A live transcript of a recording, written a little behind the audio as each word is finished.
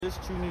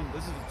just tuned in,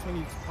 this is the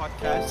 20s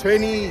podcast.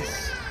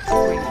 20s.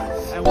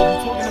 And we'll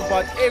be talking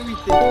about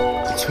everything.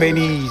 The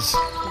 20s.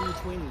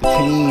 2020. The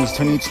 20s,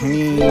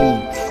 2020.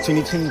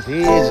 2020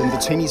 vision. The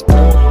 20s.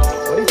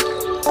 What?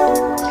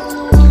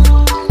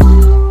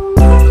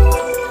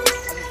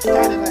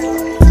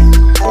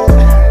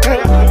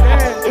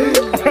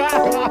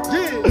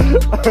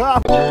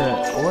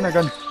 Yeah, when I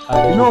can,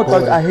 you know,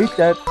 like, I hate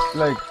that.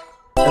 Like,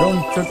 it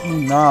only took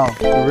me now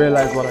to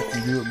realize what I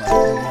can do with my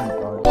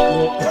phone.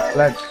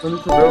 Like,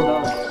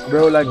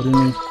 bro, like, What do you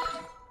mean?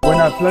 when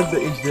I plug the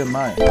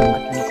HDMI, I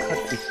can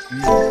cut the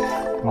screen.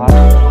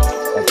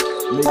 Like,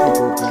 make it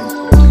go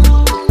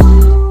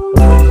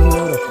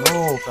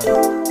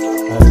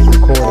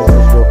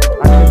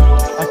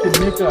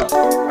no,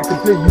 I can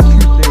play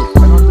YouTube there.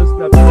 I don't just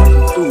let I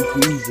can still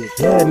use it.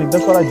 Yeah, nigga,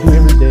 that's what I do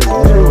every day.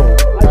 Bro,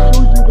 I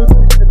showed you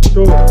this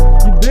show.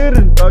 You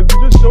didn't, dog. You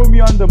just showed me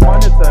on the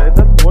monitor. It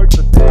doesn't work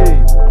the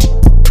same.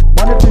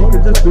 Monitor, you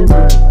can just do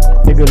this.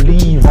 Nigga,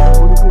 leave.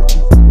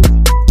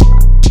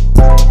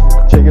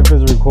 Check if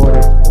it's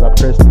recorded, because I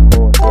pressed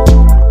record.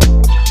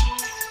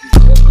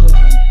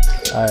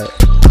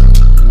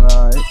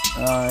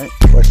 Alright.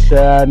 What's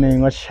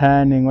happening?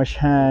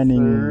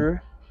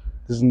 Sir.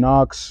 This is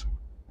Knox.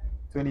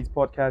 20s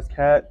podcast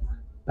cat.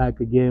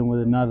 Back again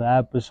with another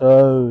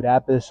episode.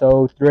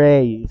 Episode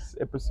 3.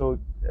 Episode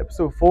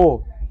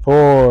 4.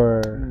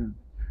 4.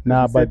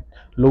 Nah, we but said-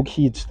 low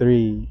key it's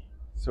 3.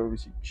 So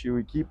should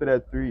we keep it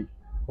at 3?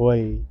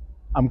 Wait,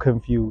 I'm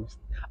confused.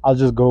 I'll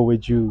just go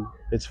with you.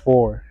 It's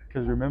 4.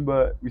 Because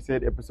remember, we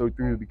said episode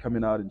 3 will be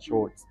coming out in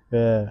shorts.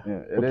 Yeah.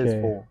 Yeah, it is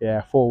 4.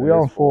 Yeah, 4. It We're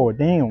is on 4.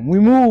 Damn, we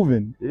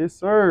moving. Yes,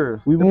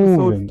 sir. We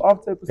moving.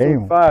 After episode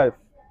Damn. 5,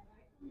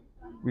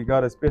 we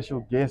got a special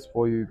guest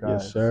for you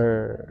guys. Yes,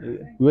 sir.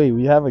 Yeah. Wait,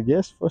 we have a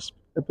guest for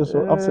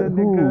episode Yeah, upset who?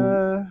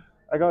 nigga.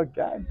 I got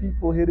gang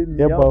people hitting me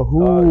Yeah, up. but dog.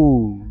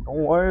 who?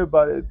 Don't worry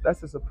about it.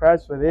 That's a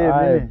surprise for them,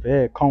 I innit?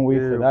 bet. Can't wait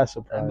for Yeah. that And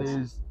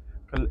surprise.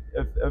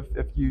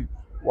 if you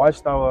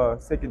watched our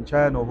second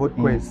channel, Hood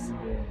Quest,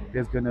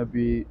 there's gonna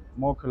be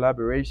more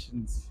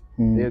collaborations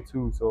there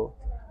too. So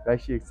we're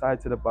actually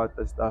excited about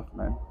this stuff,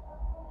 man.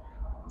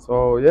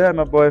 So yeah,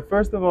 my boy.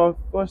 First off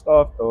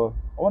though,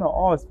 I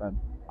wanna ask, man,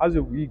 how's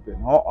your week been?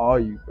 How are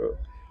you, bro? 'Cause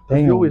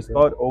Damn, we always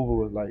bro. start over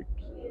with like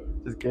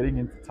just getting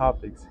into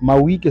topics. My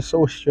week is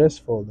so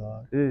stressful,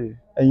 dog. Yeah.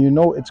 And you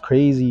know it's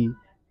crazy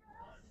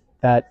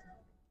that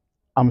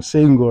I'm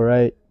single,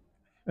 right?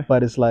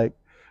 But it's like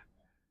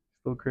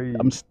So crazy.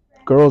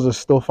 girls are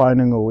still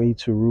finding a way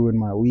to ruin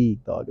my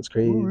week, dog. It's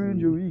crazy. Who ruined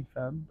your week,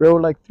 fam? Bro,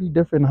 like 3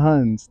 different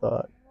huns,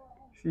 dog.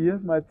 See,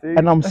 here's my thing.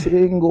 And I'm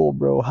single,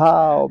 bro.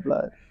 How,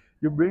 blood?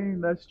 You're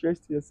bringing that stress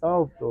to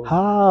yourself, though.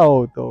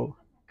 How, though?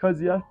 Cause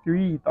you have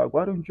 3, dog.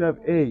 Why don't you have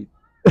 8?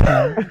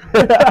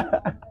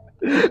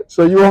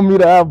 So you want me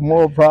to have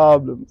more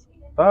problems?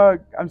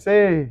 Dog, I'm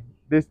saying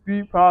there's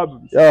 3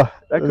 problems. Yeah,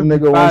 That this could be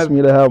nigga wants 5.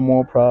 me to have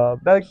more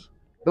problems. Like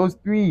those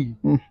 3,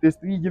 Mm. there's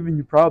 3 giving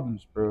you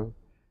problems, bro.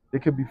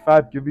 There could be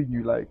 5 giving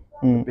you like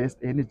the Mm. best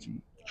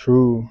energy,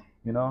 True,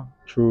 you know,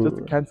 true. just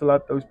to cancel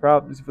out those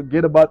problems.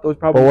 Forget about those But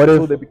problems what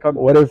until if they become.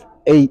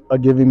 8 are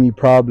giving me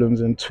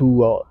problems and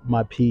 2 are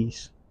my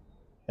peace?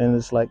 And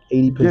it's like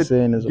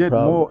 80% is a Get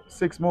problem. more,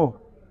 6 more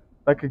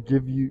that could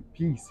give you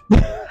peace.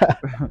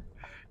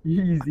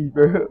 Easy,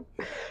 bro.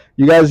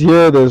 You guys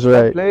hear this,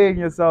 right? Playing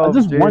yourself. I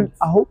just James. want.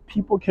 I hope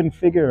people can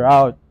figure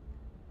out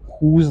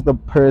who's the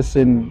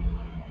person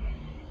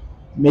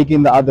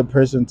making the other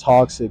person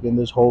toxic in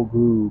this whole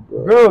group,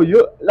 bro. Bro,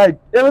 you like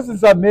ever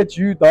since I met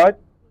you, dog.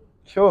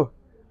 Sure,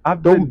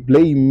 I've Don't been,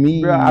 blame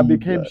me. bro. I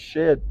became bro.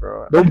 shit,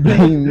 bro. Don't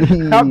blame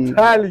me. I'm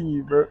telling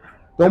you, bro.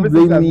 Don't Ever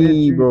since I blame met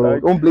me, you, bro.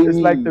 dog, Don't blame it's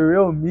me. like the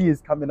real me is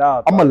coming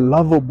out. I'm a dog.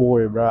 lover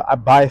boy, bro. I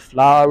buy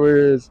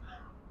flowers.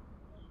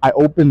 I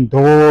open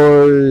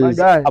doors. My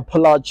guy. I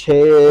pull out My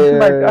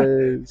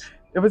chairs.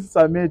 Ever since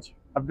I met you,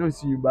 I've never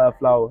seen you buy a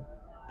flower.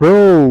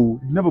 Bro,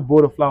 You've never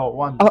bought a flower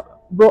once.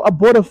 bro, I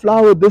bought a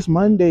flower this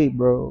Monday,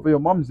 bro. For your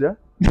mom's, yeah?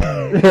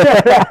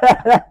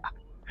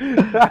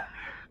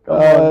 Come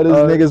This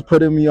dog. nigga's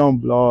putting me on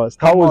blast.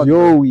 How Come was on,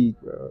 your bro. week,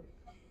 bro?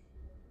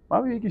 My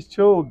week is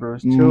chilled, bro.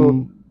 It's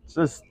chilled. It's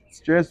just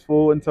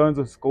stressful in terms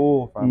of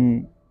school, fam.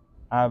 Mm,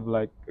 I have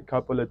like a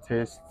couple of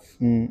tests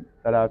mm.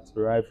 that I have to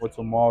write for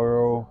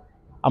tomorrow.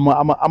 I'm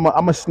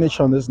a snitch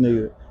on this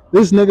nigga.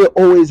 This nigga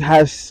always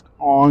has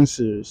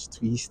answers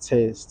to his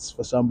tests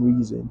for some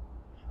reason.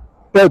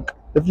 Look,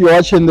 if you're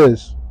watching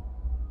this,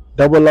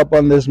 double up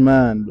on this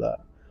man, blah.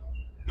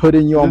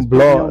 Putting you on Just put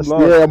me on blast.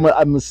 blast. Yeah, I'm a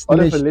What if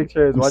snitch. a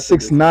lecturer is I'm watching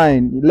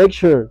 6'9".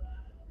 Lecture.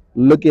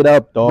 Look it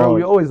up, this? Bro,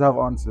 we dog. always have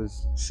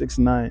answers.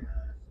 6'9".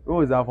 We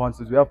always have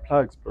answers. We have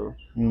plugs, bro.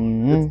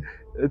 Mhm.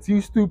 It's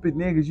you stupid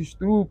niggas. You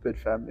stupid,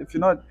 fam. If you're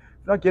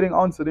not getting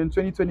answered in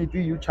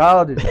 2023, you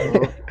childish,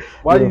 bro.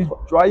 Why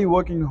are you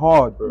working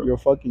hard, bro? You're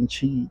fucking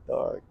cheat,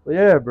 dog. But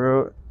yeah,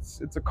 bro.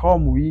 It's a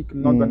calm week.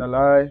 I'm not gonna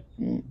lie.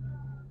 Mm.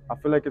 I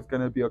feel like it's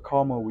gonna be a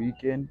calmer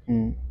weekend.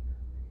 Mm.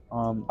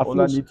 All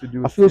feel I s- need to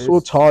do I is feel so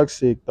test.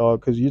 toxic, dog,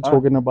 because you're Huh?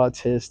 talking about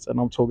tests and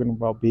I'm talking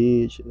about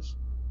bitches.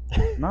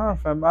 Nah,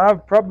 fam, I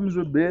have problems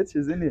with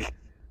bitches, innit?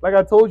 Like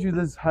I told you,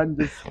 this hand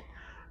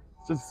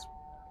just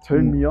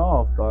turned me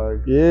off,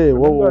 dog. Yeah,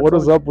 Remember I what told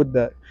was up with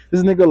that?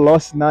 This nigga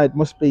last night,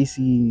 most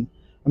spacey,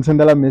 until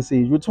that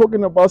message. We're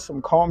talking about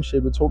some calm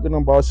shit. We're talking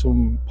about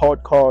some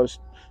podcast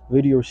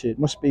video shit.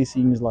 Most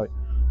spacey is like,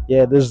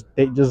 yeah, this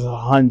date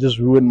just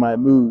ruined my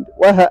mood.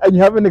 And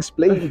you haven't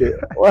explained it.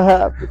 What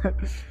happened?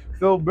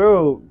 So,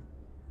 bro,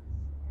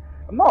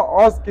 I'm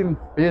not asking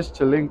bitch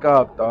to link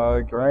up,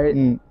 dog, right?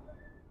 Mm,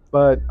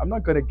 But I'm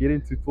not gonna get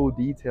into full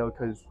detail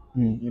because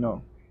mm, you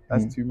know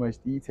that's Mm. too much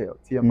detail,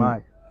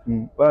 TMI.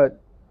 mm,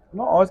 But I'm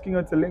not asking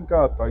her to link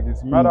up. Like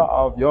it's a matter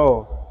of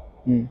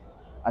mm,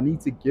 I need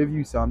to give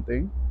you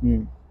something,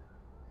 mm,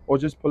 or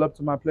just pull up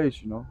to my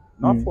place. Not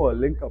Mm. for a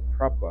link up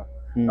proper,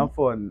 mm, not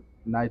for a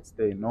night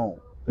stay. No,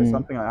 there's Mm.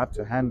 something I have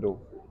to handle.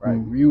 Right,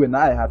 Mm. you and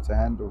I have to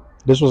handle.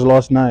 This was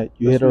last night.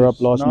 You This hit her up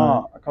was- last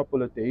nah, night. a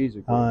couple of days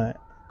ago. Alright,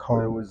 But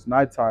calm. it was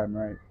nighttime,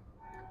 right?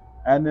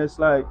 And it's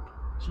like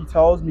she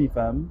tells me,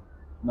 fam,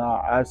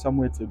 nah, I have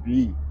somewhere to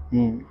be.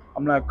 Mm,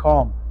 I'm like,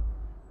 calm.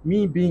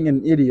 Me being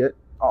an idiot,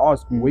 I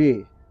ask Mm.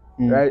 where,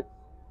 mm, right?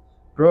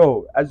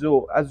 Bro, as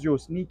your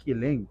sneaky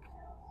link,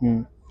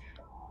 mm,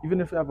 even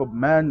if you have a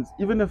man's,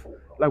 even if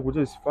like we're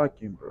just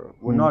fucking, bro.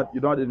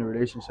 You're not in a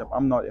relationship.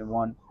 I'm not in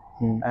one.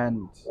 Mm.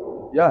 And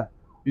yeah,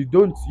 you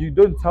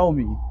don't tell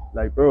me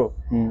like, bro,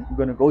 mm, I'm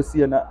gonna go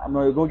see another. I'm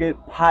gonna go get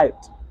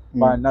piped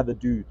by Mm. another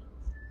dude.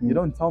 You Mm.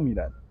 don't tell me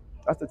that.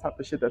 That's the type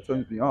of shit that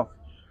turns me off.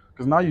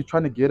 Because now you're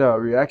trying to get a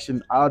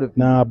reaction out of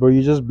me. Nah, bro,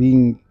 you're just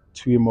being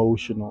too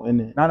emotional,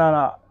 innit?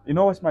 Nah. You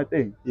know what's my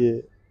thing? Yeah.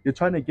 You're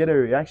trying to get a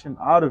reaction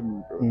out of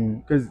me, bro.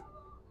 Mm, Because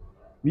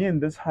me and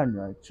this hand,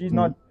 right? She's Mm.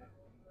 not.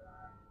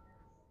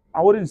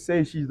 I wouldn't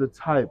say she's the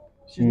type.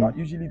 She's Mm. not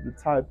usually the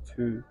type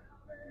to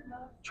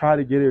try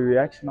to get a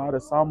reaction out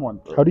of someone,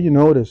 bro. How do you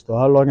know this, though?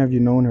 How long have you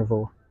known her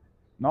for?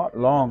 Not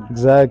long.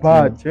 Exactly.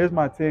 But here's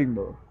my thing,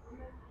 though.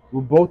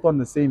 We're both on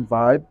the same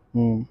vibe,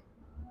 Mm,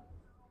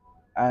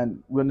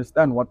 and we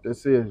understand what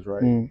this is,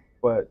 right? mm,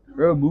 But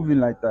her moving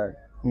like that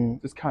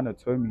mm. just kind of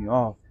turned me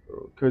off,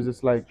 bro. Because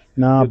it's like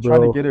Nah, you're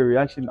trying bro. to get a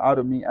reaction out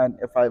of me, and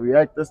if I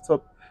react this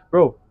to,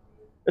 bro,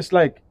 it's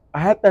like I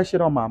had that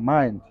shit on my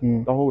mind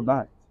Mm. the whole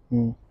night,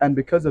 Mm. and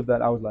because of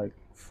that, I was like,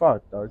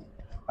 fuck, dog,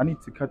 I need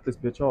to cut this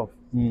bitch off.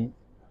 Mm.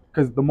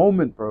 Because the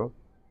moment, bro,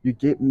 you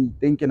get me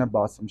thinking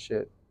about some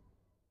shit,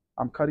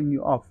 I'm cutting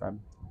you off,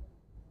 fam.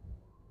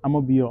 I'm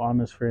gonna be your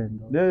honest friend,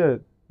 though. Yeah,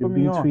 You're put me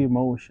being on. too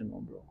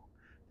emotional, bro.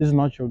 This is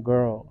not your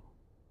girl.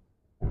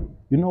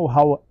 You know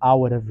how I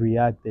would have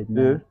reacted,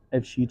 man,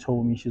 if she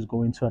told me she's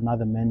going to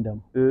another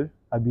Mendham. Yeah,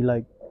 I'd be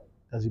like,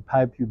 does he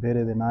pipe you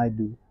better than I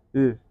do?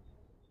 yeah.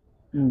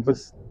 But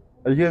Just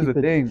here's keep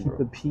the thing, keep bro.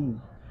 the P.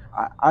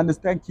 I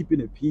understand keeping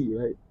it P,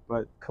 right?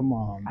 But Come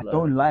on, I blood.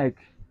 don't like,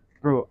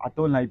 bro. I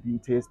don't like being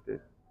tested.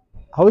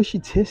 How is she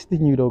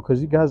testing you, though?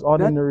 Because you guys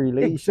aren't in a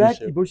relationship.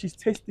 Exactly, bro. She's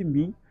testing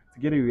me to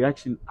get a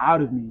reaction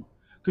out of me.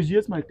 Because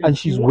here's my thing. And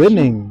she she's wa-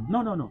 winning.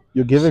 No.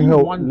 You're giving She her,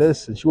 wants-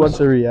 listen, she wants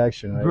a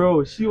reaction, right?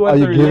 Bro, she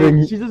wants Are a you giving-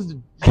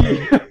 reaction.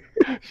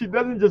 She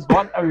doesn't just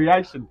want a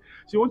reaction.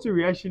 She wants a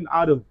reaction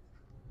out of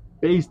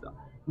based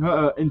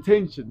her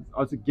intentions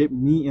are to get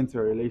me into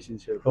a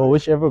relationship. Oh, right?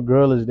 whichever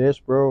girl is this,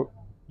 bro,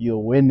 you're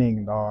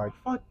winning, dog.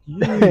 Fuck you.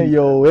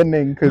 You're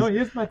winning because No,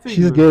 here's my thing.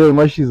 she's bro. getting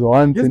what she's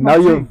wanting. Here's Now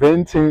my you're thing.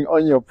 venting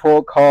on your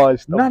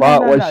podcast Nah,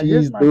 about what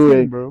Here's she's my doing.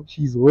 thing, bro.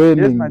 She's winning.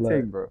 Here's my blood.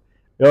 thing, bro.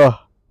 Yeah.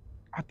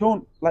 I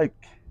don't like.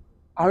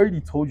 I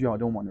already told you I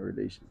don't want a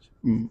relationship.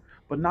 Mm.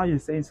 But now you're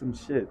saying some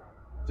shit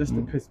just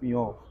to Mm. piss me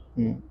off.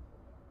 Mm.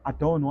 I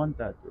don't want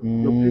that, bro.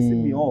 You're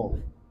pissing me Mm. off.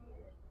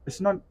 It's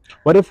not.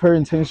 What if her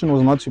intention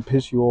was not to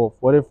piss you off?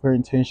 What if her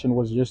intention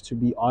was just to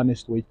be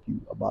honest with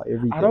you about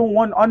everything? I don't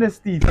want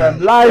honesty,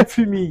 fam. Lie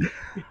to me.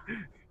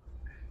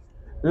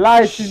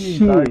 Lie to me,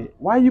 Shit. dog.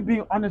 Why are you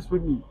being honest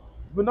with me?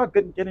 We're not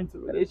gonna get into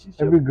a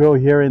relationship. Every girl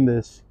hearing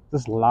this,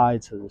 just lie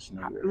to this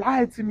nigga.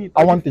 Lie to me.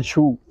 I dog. want the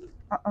truth.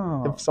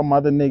 Uh-uh. If some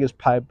other niggas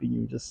piping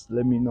you, just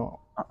let me know.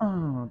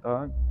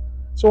 Dog.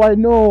 So I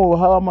know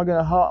how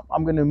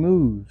I'm gonna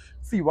move.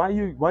 See, why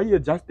you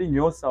adjusting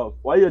yourself?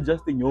 Why you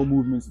adjusting your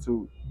movements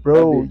too?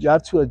 Bro, bitch. you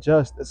have to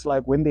adjust. It's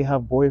like when they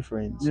have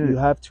boyfriends. Yeah. You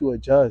have to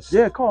adjust.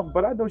 Yeah, come.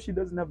 But I know she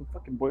doesn't have a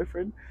fucking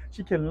boyfriend.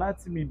 She can lie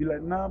to me, be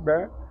like, nah,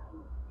 bruh.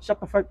 Shut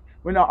the fuck.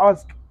 When I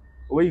ask,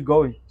 where you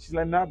going? She's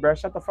like, nah, bruh,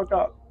 shut the fuck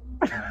up.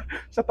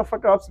 Shut the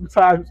fuck up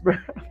sometimes,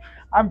 bruh.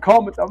 I'm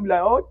calm. I'm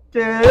like,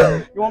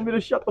 okay. You want me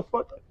to shut the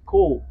fuck up?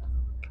 Cool.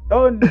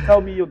 Don't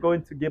tell me you're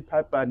going to get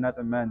piped by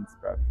another man's,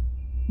 bruh.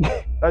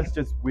 That's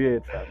just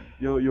weird, fam.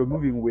 You're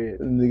moving weird.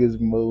 This nigga's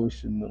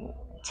emotional.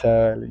 I'm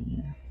telling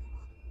you.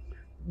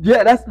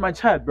 Yeah, that's my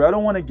chat, bro. I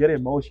don't want to get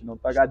emotional.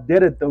 Like, I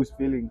did it, those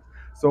feelings.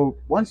 So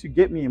once you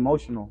get me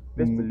emotional,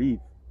 best Mm. believe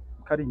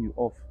I'm cutting you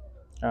off.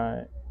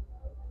 Alright.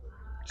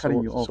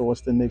 Cutting you off. So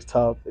what's the next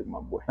topic, my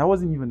boy? That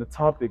wasn't even the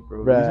topic,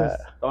 bro. Bruh. You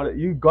just started,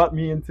 you got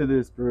me into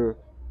this, bro.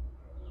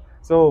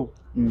 So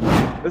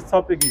Mm. this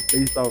topic is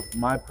based off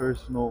my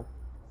personal,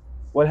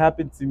 what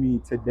happened to me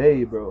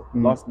today, bro.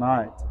 Mm. Last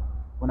night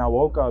when I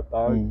woke up,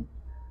 dog. Mm.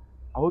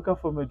 I woke up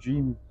from a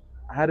dream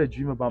I had a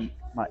dream about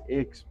my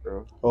ex,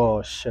 bro.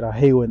 Oh shit, I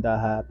hate when that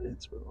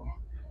happens, bro.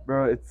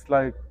 Bro, it's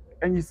like,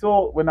 and you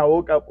saw when I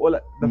woke up,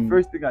 the Mm.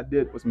 first thing I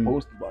did was Mm.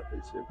 post about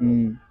this shit,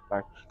 bro.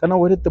 Like, Then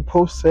what did the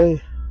post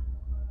say?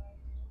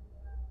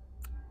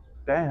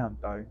 damn,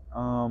 dog.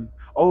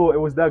 Oh, it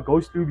was that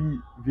Ghost Ruby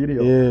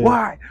video. Yeah.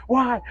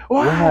 Why?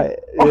 Right.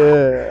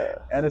 Yeah.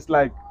 And it's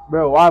like,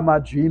 bro, why am I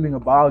dreaming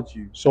about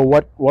you? So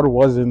what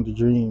was in the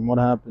dream? What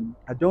happened?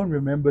 I don't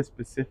remember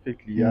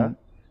specifically, yeah, Mm.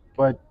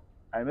 but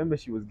I remember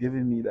she was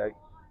giving me that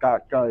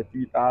got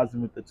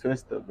 3000 with the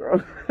twister,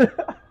 bro.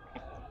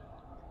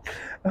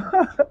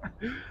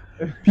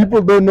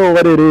 People don't know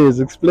what it is.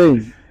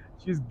 Explain.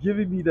 She was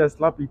giving me that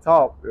sloppy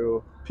top,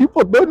 bro.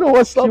 People don't know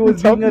what She sloppy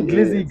was being a top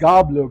glizzy is.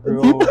 gobbler,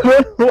 bro. People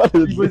don't know what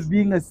it She was is.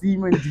 being a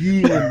semen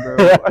demon, bro.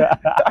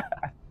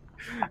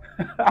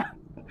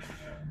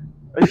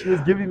 And she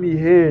was giving me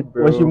head,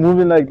 bro. Was she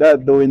moving like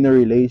that though in the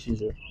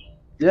relationship?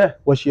 Yeah,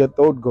 Was she a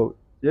throat goat?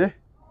 yeah,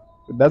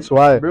 That's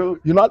why. bro.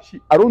 You're not.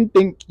 I don't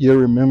think you're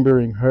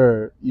remembering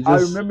her. You I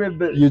just. remember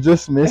the. You're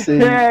just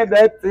missing. Yeah,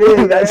 that's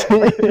it. That's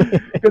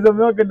it. Because I'm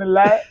not gonna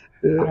lie,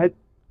 Yeah. I had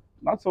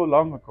not so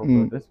long ago, bro.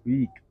 Mm. This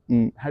week,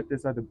 Mm. I had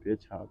this other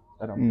bitch out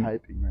that I'm Mm.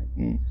 typing right,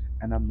 Mm.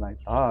 and I'm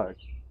like, dog,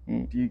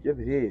 Mm. do you give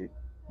head?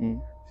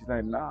 Mm. She's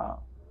like, nah.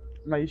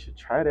 I'm like, you should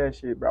try that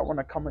shit, bro. I want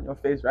to come on your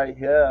face right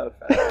here.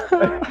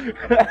 fam."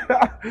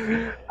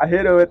 I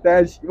hit her with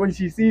that. When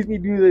she sees me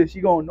do this,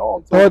 she gonna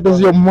know I'm Oh, does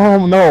your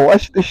mom know?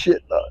 Watch this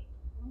shit,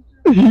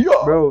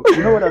 yo. Bro,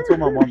 you know what I told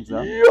my mom,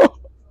 Sam? Yo.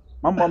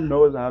 My mom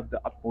knows I have the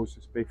utmost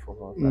respect for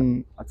her.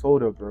 fam. I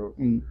told her, bro.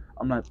 Mm.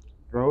 I'm like,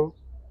 bro,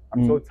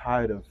 I'm Mm. so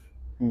tired of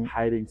Mm.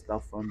 hiding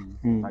stuff from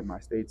you, Mm. like my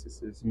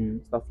statuses,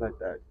 Mm. stuff like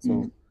that. So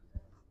Mm.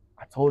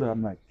 I told her,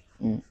 I'm like,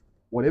 Mm.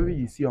 whatever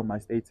you see on my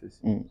status,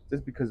 Mm.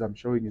 just because I'm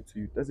showing it to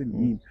you doesn't Mm.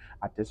 mean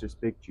I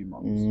disrespect you,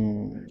 moms.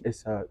 Mm.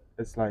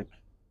 It's like,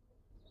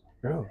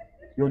 bro,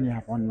 you only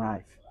have one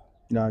life.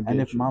 Nah, I And get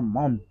if you. my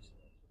mom,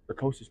 the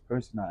closest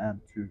person I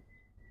am to,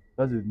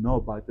 doesn't know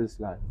about this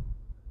life,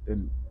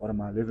 then what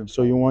am I living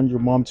So for? you want your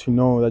mom to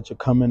know that you're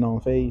coming on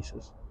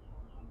faces?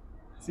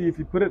 See, if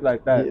you put it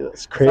like that, Yeah,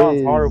 it's it crazy.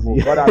 sounds horrible.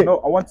 But I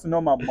want to know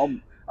my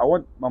mom. I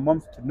want my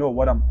mom to know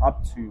what I'm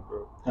up to,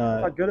 bro. If I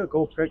Alright. get a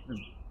girl pregnant,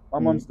 my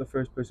mom's the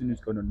first person who's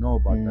gonna know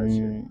about that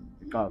shit. Mm.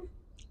 Because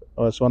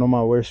Oh, it's one of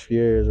my worst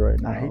fears right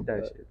now. I hate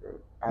that shit, bro.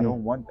 I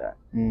don't want that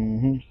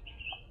Mm-hmm.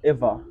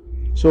 ever.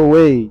 So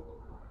wait.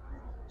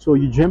 So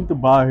you dreamt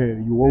about her.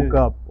 You woke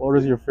Yeah. up. What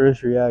was your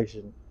first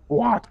reaction?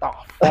 What the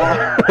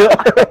fuck?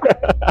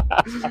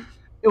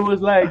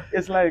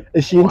 It's like,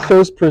 Is she in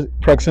close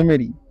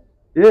proximity?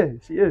 yeah,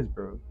 she is,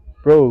 bro.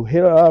 Bro,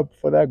 hit her up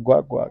for that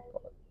guac guac.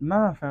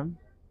 Nah, fam.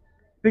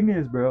 Thing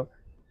is, bro,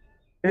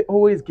 it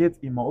always gets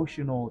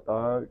emotional,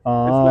 dog. It's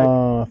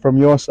like From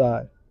your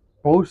side.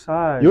 both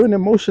sides. You're an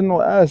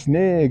emotional ass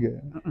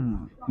nigga.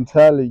 Mm-mm. I'm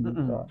telling you,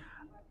 Mm-mm. dog.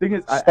 Thing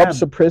is, I Stop am.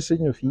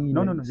 suppressing your feelings.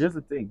 No. Here's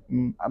the thing.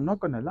 Mm. I'm not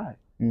gonna lie.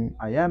 Mm.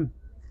 I am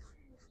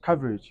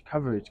coverage, Mm.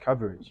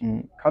 coverage,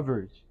 Mm.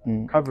 coverage,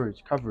 Mm.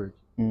 coverage,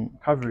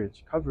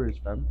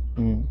 fam,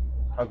 Mm.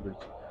 coverage.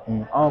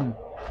 Mm.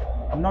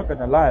 I'm not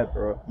gonna lie,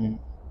 bro. Mm.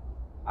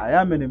 I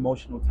am an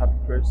emotional type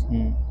of person.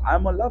 Mm.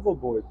 I'm a lover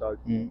boy, dog.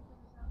 Mm.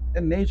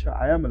 In nature,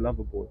 I am a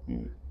lover boy.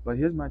 Mm. But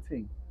here's my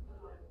thing.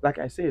 Like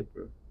I said,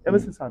 bro. Ever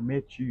Mm. since I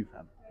met you,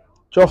 fam.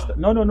 Just.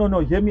 No.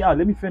 Hear me out.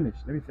 Let me finish.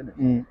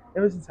 Mm.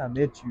 Ever since I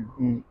met you,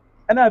 Mm.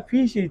 and I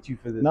appreciate you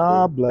for this.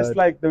 Nah, bro. blood. It's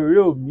like the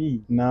real me.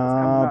 It's coming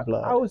Nah, out.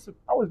 blood.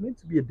 I was meant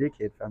to be a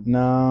dickhead, fam.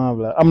 Nah,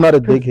 blood. I'm not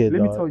a 'Cause dickhead,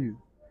 let me dog. tell you,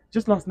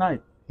 just last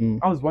night, Mm.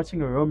 I was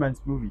watching a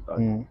romance movie, dog.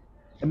 Mm.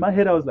 In my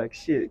head, I was like,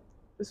 shit,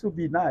 this would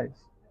be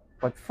nice.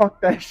 But fuck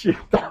that shit,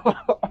 dog.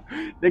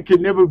 They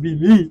can never be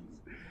me.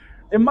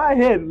 In my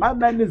head, my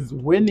man is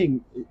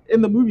winning.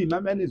 In the movie, my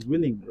man is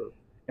winning, bro.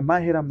 In my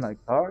head, I'm like,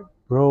 dog.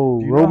 Bro,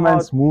 Do you know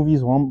romance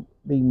movies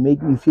they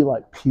make me feel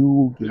like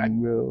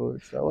puking, bro.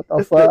 So what the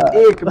It's fuck?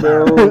 the ick,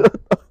 bro.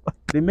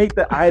 They make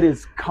the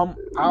itis come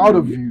out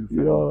of you.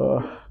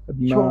 fam.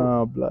 Yeah,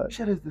 nah, blood.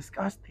 Shit is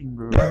disgusting,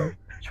 bro.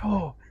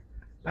 Yo,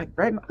 like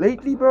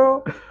lately,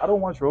 bro, I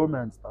don't watch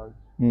romance, dog.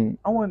 Mm.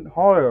 I want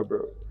horror,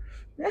 bro.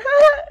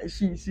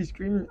 She's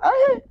screaming.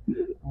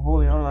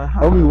 Holy hell! Like,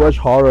 I only watch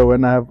horror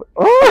when I have.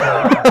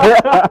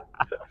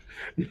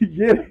 You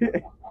get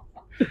it?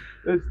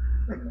 It's-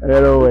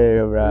 Anyway,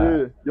 yeah,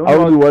 bro. you I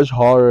only only watch- watch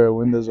horror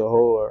when there's a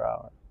hole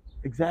around.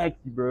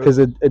 exactly, bro. Because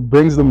it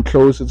brings them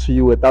closer to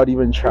you without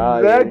even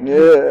trying. Exactly.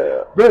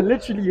 Yeah. Bro,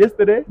 literally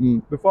yesterday,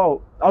 Mm.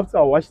 after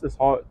I watched this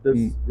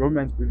Mm.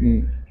 romance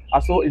movie, Mm. I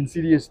saw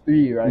Insidious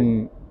 3, right?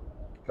 Mm.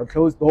 A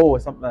closed door or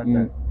something like Mm.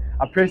 that.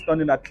 I pressed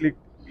on it, I clicked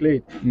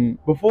played. Mm.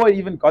 Before it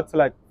even got to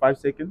like 5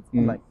 seconds, I'm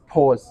Mm. like,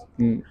 pause.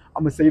 Mm.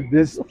 I'm gonna save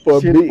this For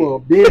a shit bit. for a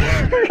bit.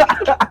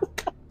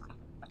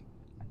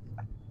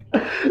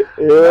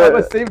 I'm Yeah.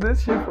 gonna save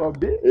this shit for a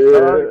bit.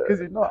 Yeah.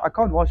 Because I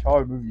can't watch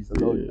horror movies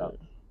alone Yeah. now.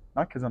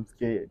 Not because I'm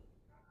scared.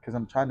 Because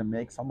I'm trying to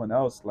make someone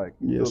else like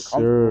feel Yes,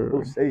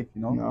 comfortable, sir. feel safe,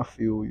 you know? Nah, I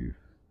feel you.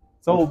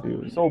 So, I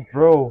feel you. so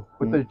bro,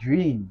 with Mm. the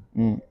dream,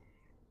 Mm.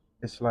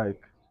 it's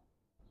like,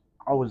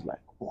 I was like,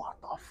 what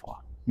the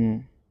fuck?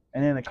 Mm.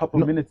 And then a couple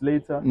No. minutes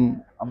later,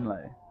 Mm. I'm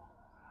like,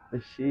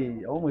 the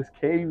shit almost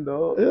came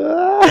though.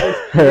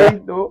 Yeah.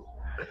 Came though.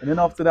 And then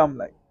after that, I'm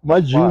like, My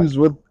fuck. dreams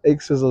with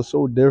exes are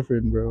so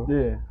different, bro.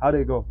 Yeah, how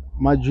they go?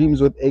 My dreams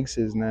with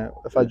exes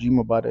now, if I Yeah. dream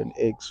about an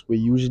ex, we're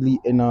usually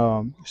in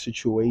a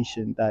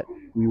situation that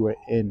we were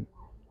in,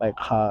 like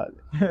hard.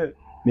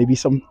 Maybe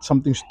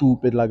something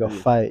stupid like a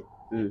Yeah. fight.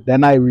 Yeah.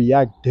 Then I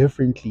react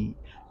differently.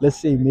 Let's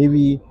say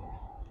maybe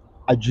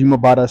I dream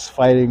about us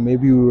fighting.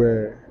 Maybe we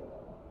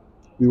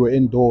were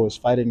indoors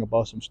fighting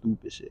about some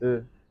stupid shit. Yeah.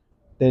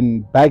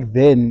 Then back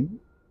then,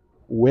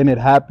 when it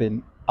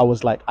happened, I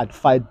was like, I'd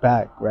fight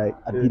back, right?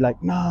 I'd be Yeah.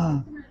 like,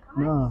 nah,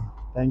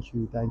 thank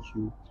you,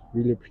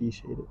 really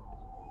appreciate it.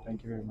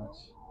 Thank you very much.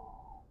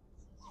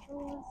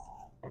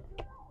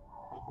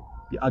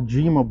 I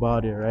dream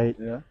about it, right?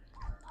 Yeah.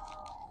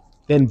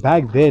 Then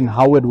back then,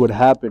 how it would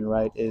happen,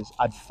 right, is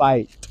I'd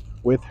fight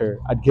with her.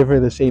 I'd give her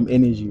the same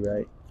energy,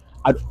 right?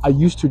 I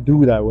used to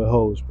do that with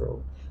hoes,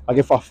 bro. Like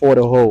if I fought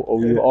a hoe or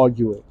we were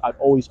arguing, I'd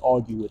always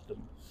argue with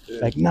them. Yeah.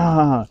 Like,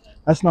 nah,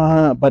 that's not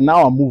her. But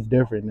now I move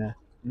different now.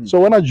 Mm.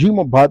 So when I dream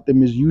about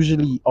them, it's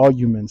usually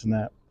arguments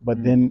now. But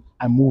Mm. then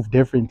I move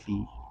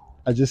differently.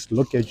 I just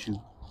look at you.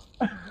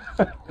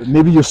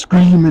 Maybe you're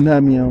screaming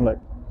at me. And I'm like,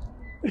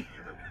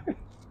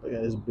 look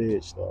at this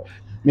bitch, though.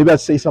 Maybe I'd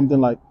say something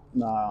like,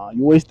 nah,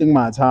 you're wasting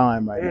my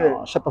time right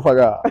now. Shut the fuck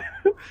up.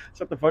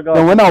 Shut the fuck up.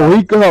 And when I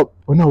wake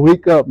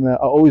up, man,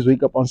 I always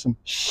wake up on some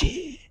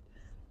shit.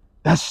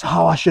 That's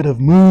how I should have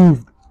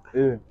moved.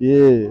 Yeah.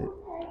 Yeah.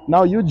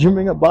 Now you're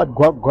dreaming about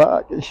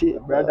guac and shit,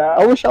 bro. Brother.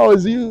 I wish I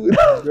was you.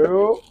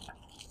 Girl,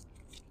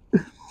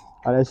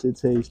 How that shit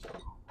taste?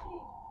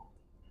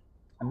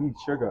 I need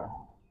sugar.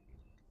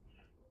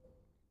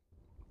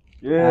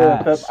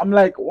 Yeah, fam. I'm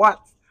like, what?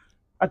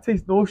 I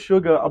taste no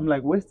sugar. I'm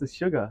like, where's the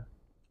sugar?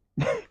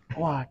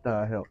 What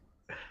the hell?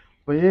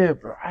 But yeah,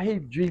 bro, I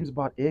hate dreams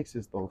about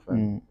exes though, fam.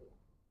 Mm.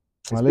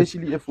 Now let's-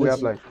 Especially if we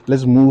have like,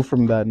 Let's move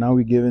from that. Now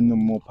we're giving them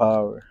more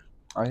power.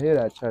 I hear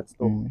that chat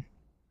still.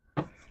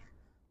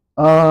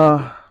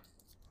 Mm.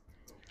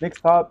 Next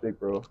topic,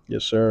 bro.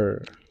 Yes,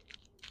 sir.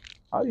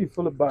 How do you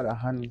feel about a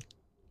honey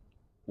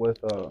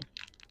with a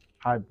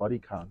high body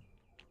count?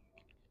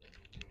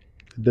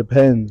 It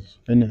depends,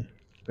 innit?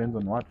 Depends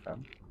on what,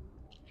 fam.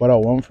 What I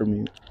want from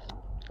you.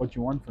 What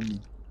you want from me.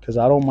 Because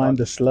I don't mind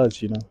the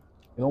sluts, you know?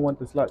 You don't want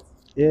the sluts.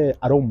 Yeah,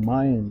 I don't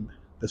mind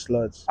the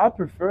sluts. I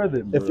prefer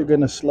them, bro. If you're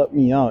going to slut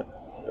me out,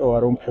 I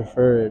don't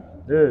prefer it.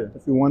 Yeah,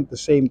 If you want the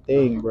same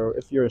thing, bro,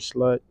 if you're a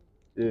slut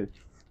yeah,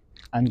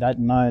 and that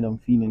night I'm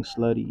feeling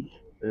slutty,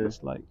 yeah.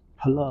 it's like,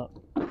 pull up.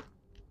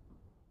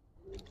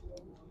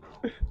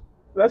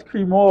 That's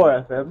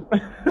Creamore, fam.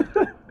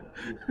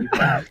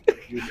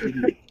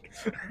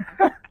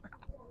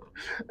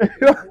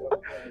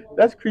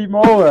 That's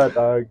Creamore,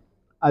 dog.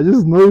 I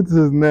just noticed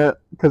that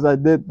because I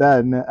did that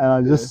and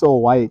I just saw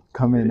white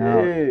coming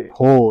out. Yeah.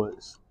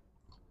 Pause.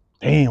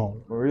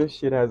 Damn. But real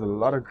shit has a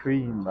lot of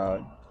cream,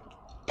 dog.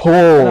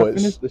 Can I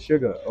finish Pause. the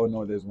sugar? Oh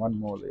no, there's one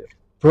more layer.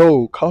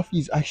 Bro,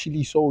 coffee's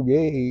actually so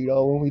gay, you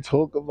know, when we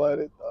talk about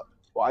it.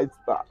 White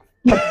stuff.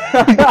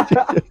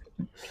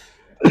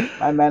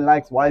 My man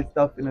likes white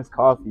stuff in his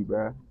coffee,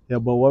 bro. Yeah,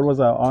 but what was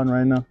I on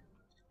right now?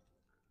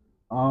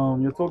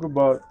 You're talking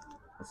about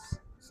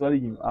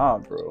slutting him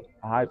out, bro.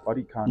 A high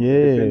body count. Yeah,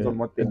 It depends on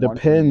what they it want.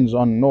 depends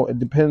on it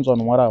depends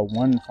on what I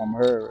want from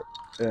her.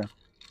 Yeah.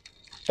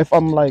 If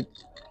I'm like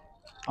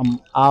I'm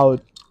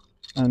out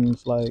and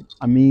it's like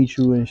I meet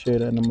you and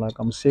shit and I'm like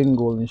I'm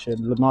single and shit,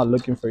 not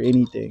looking for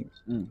anything.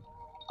 Mm.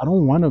 I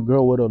don't want a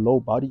girl with a low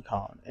body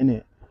count,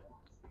 innit?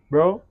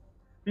 Bro,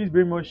 please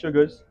bring more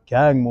sugars.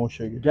 Gang more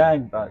sugar.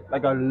 Gang, dog.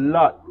 Like a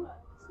lot.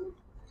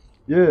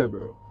 Yeah,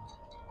 bro.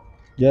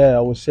 Yeah, I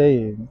was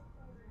saying,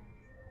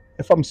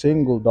 if I'm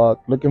single, dog,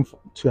 looking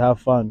to have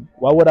fun,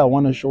 why would I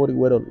want a shorty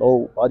with a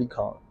low body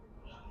count?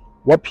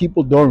 What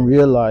people don't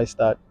realize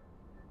that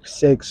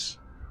sex,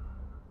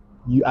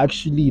 you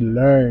actually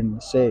learn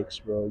sex,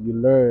 bro. You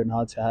learn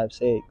how to have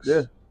sex.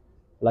 Yeah.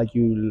 Like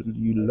you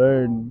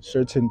learn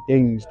certain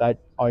things that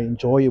are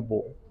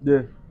enjoyable.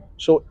 Yeah.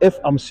 So if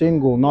I'm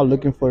single, not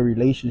looking for a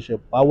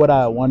relationship, why would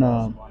I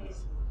wanna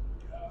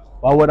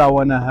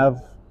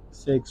have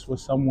sex with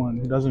someone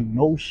who doesn't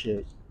know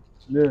shit?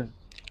 Yeah.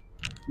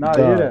 Nah, I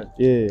hear that.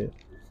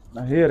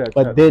 Yeah. I hear that.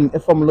 But chat. then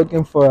if I'm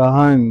looking for a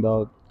hun,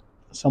 dog,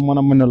 someone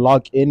I'm gonna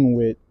lock in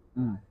with,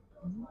 Mm.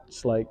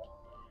 it's like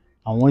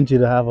I want you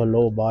to have a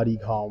low body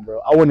count, bro.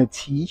 I want to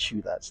teach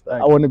you that stuff.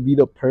 Like- I want to be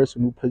the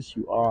person who puts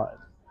you on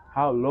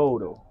How low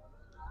though?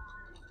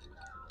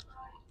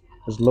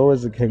 as low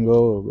as it can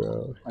go,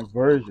 bro. Like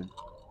version.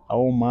 I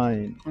don't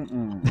mind.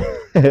 Mm-mm.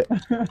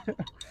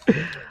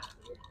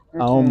 I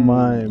don't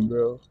mind,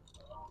 bro.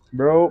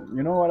 Bro,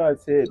 you know what I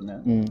said,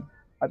 man? Mm,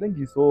 I think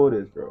you saw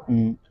this, bro.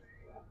 mm,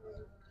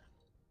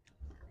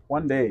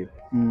 One day,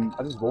 mm,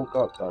 I just woke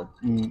up, dog,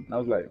 mm, and I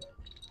was like,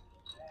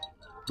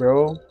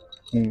 bro,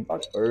 mm.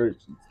 fuck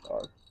virgins,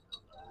 dog.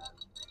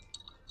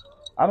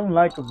 I don't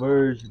like a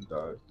virgin,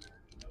 dog.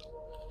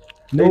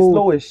 They No,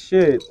 slow as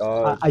shit,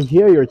 dog. I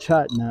hear your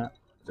chat now.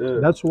 Yeah.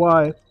 That's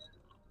why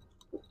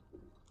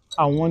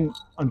I want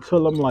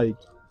until I'm like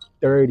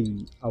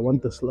 30. I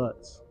want the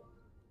sluts.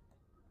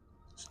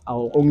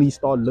 I'll only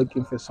start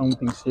looking for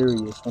something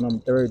serious when I'm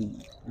 30.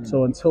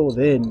 So until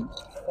then,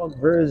 fuck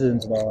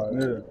virgins, dog.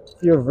 Yeah.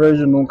 If your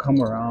virgin don't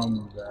come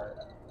around, dog.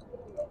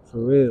 For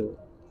real.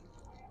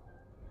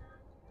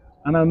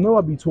 And I know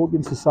I'll be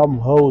talking to some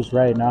hoes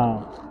right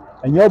now,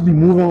 and y'all be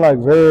moving like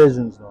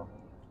virgins, though.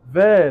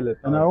 Valid.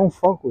 And I don't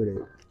fuck with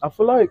it. I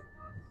feel like,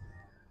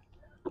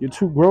 You're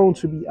too grown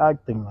to be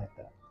acting like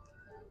that.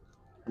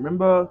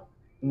 remember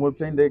when we were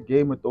playing that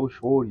game with those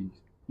shorties,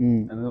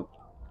 and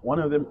one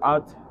of them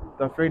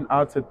the friend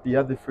outed the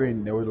other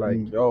friend. They were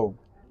like, "Yo,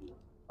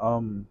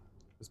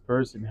 this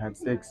person had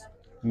sex,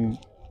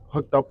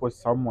 hooked up with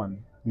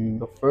someone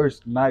the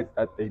first night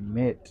that they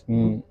met."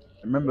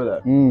 Remember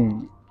that?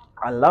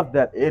 I love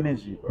that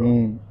energy,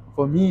 bro.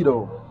 For me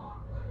though,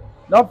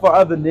 not for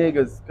other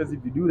niggas, because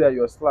if you do that,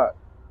 you're a slut.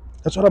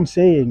 That's what I'm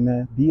saying,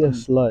 man. Be a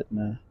slut,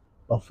 man.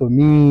 But for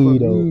me, For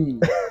though. me.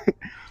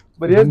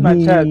 But here's my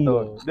Me, chat though.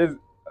 though. There's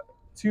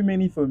too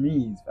many for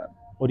me's, fam.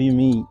 What do you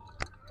mean?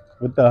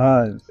 With the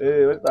hands.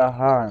 Hey, what's the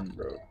harm,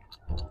 bro?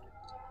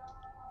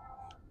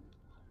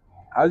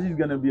 How's he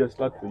gonna be a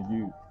slut for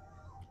you?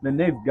 The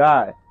next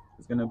guy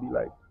is gonna be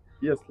like,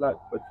 be a slut,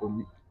 but for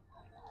me.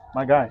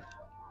 My guy,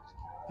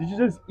 did you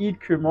just eat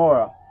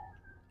cremora?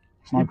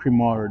 It's not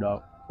cremora,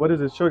 though. What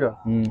is it, sugar?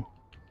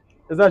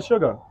 Is that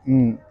sugar?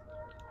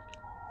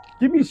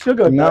 Give me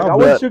sugar, Nah, dog. I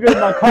blood. want sugar in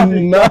my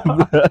coffee. Nah,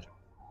 blood.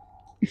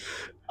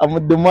 I'm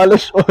gonna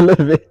demolish all of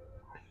it.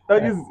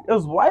 Dog,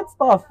 it's white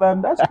stuff,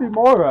 fam. That's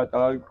cremora,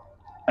 dog.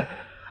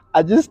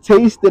 I just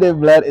tasted it,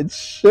 blood. It's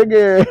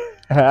sugar.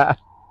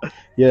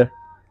 Yeah,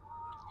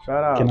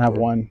 Shout out. can have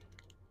bro. one.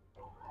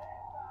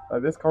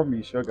 This can't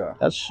be sugar.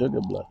 That's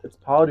sugar, blood. It's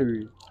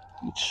powdery.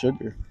 It's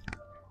sugar.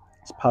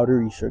 It's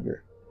powdery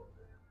sugar.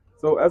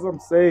 So as I'm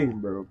saying,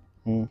 bro,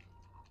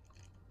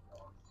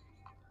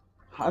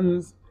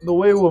 Hans, the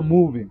way we're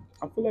moving,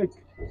 I feel like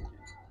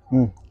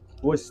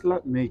we're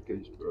slut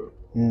makers, bro.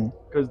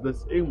 Because the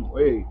same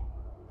way,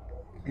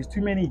 there's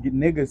too many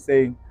niggas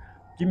saying,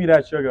 "Give me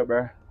that sugar,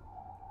 bro."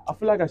 I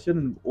feel like I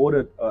shouldn't have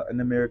ordered an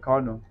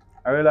Americano.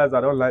 I realize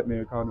I don't like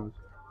Americanos.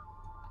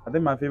 I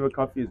think my favorite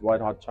coffee is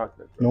white hot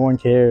chocolate. Bro. No one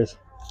cares.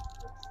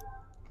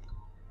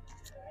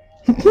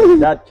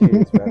 That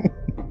case, man.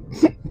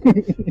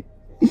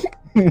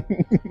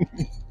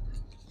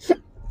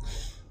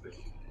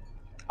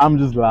 I'm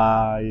just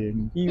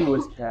lying. He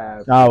was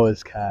capped. I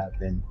was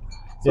capping.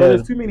 So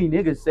there's too many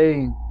niggas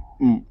saying,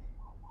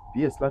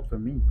 "Be a slut for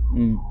me."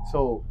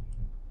 So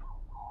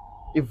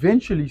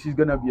eventually she's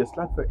gonna be a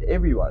slut for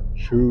everyone.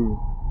 True.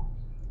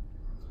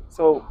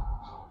 So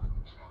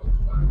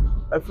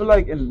I feel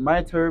like in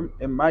my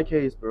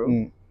case, bro,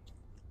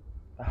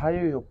 the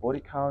higher your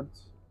body count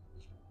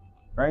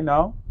right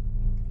now,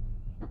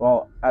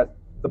 well, at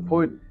the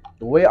point,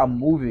 the way I'm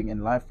moving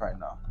in life right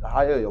now, the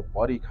higher your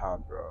body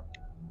count, bro,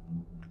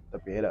 the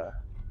better.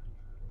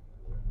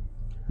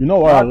 You know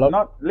what I love?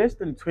 Not less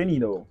than 20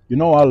 though. You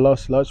know why I love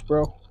sluts,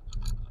 bro?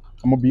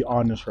 I'm gonna be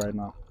honest right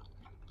now.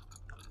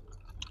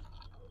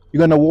 You're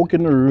gonna walk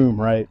in the room,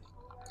 right?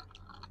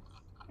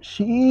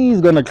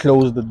 She's gonna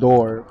close the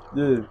door.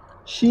 Yeah.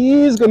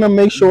 She's gonna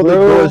make sure the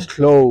Bro. door is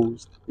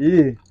closed.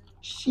 Yeah.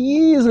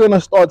 She's gonna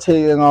start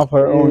taking off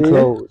her own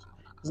clothes.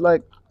 It's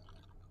like,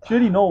 She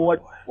already know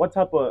what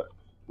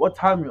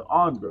time you're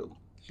on, bro.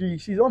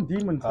 She's on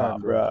demon time,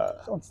 bro. bruh.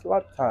 She's on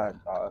slut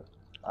time,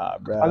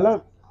 dog. Bro.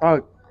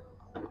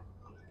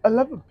 I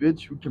love a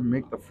bitch who can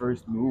make the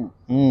first move.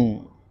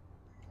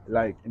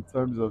 Like in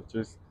terms of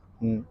just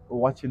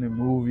watching a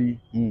movie.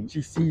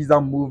 She sees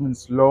I'm moving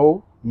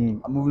slow.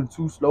 I'm moving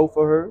too slow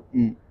for her.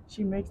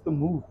 She makes the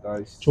move,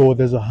 guys. So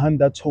there's a hun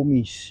that told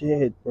me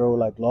shit, bro,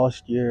 like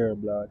last year,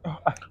 blood.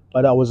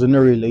 But I was in a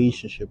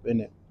relationship,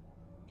 innit?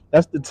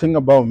 That's the thing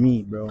about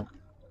me, bro.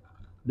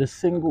 The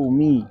single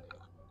me.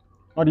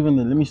 Not even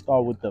let me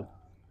start with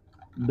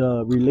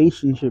the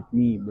relationship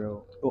me,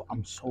 bro. Oh,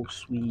 I'm so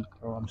sweet,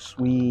 bro. I'm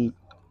sweet.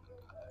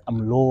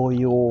 I'm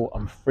loyal.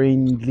 I'm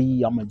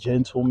friendly. I'm a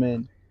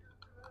gentleman.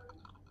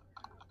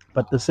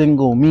 But the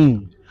single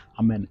me,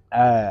 I'm an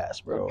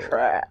ass, bro.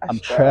 Trash. I'm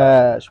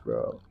trash,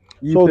 bro.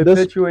 You So this-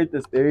 perpetuate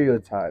the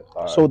stereotype,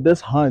 dog. So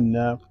this hun,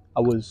 I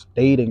was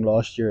dating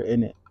last year,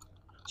 innit?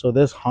 So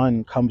this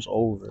hun comes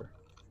over.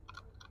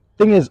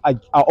 Thing is, I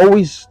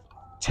always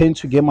tend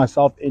to get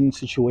myself in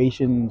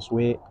situations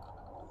where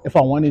if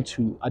I wanted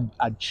to,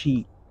 I'd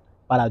cheat,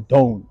 but I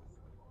don't.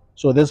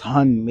 So this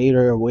hun made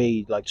her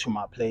way like to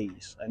my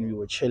place, and we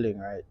were chilling,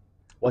 right?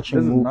 Watching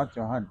this is movie. not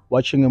your hand.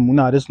 Watching a movie.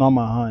 Nah, this is not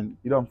my hun.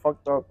 You done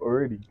fucked up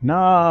already.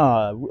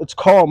 Nah, it's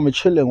calm. We're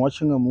chilling,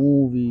 watching a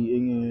movie.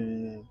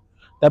 And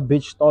that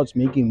bitch starts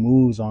making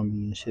moves on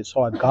me and shit.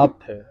 So I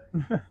gopped her.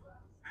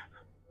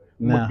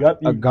 Nah,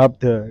 I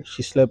gopped her.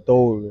 She slept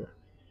over.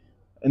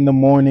 In the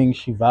morning,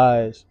 she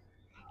vibes.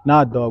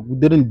 Nah, dog, we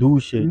didn't do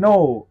shit.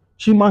 No.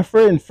 She my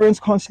friend. Friends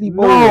can't sleep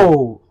over.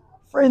 No.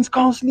 Friends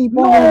can't sleep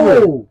over.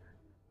 No.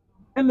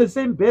 In the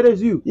same bed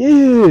as you.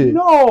 Yeah.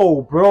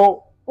 No,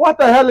 bro. What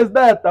the hell is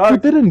that, We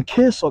dog? didn't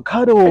kiss or It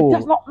cuddle.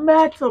 does not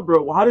matter,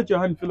 bro. How did your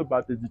hun feel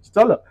about this? Did you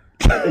tell her?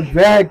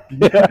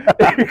 Exactly.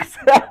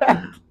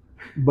 Exactly.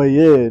 But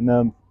yeah,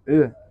 nah,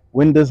 Yeah.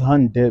 when this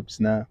hun dips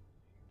now,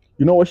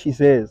 you know what she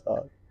says,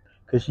 dog?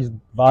 Because she's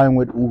vying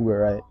with Uber,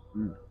 right?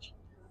 Mm.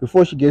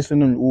 Before she gets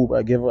in an Uber,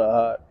 I give her a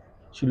hug.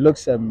 She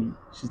looks at me.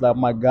 She's like,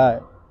 my guy,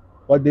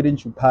 why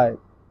didn't you pipe?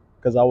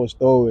 Because I was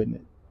throwing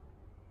it.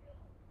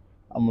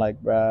 I'm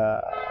like,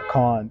 bruh, I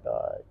can't,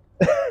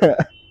 dog.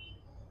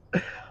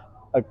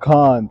 I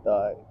can't,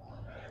 dog.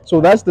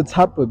 So that's the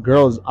type of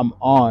girls I'm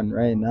on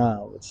right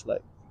now. It's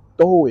like,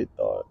 throw it,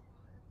 dog.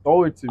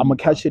 Throw it to I'm me. gonna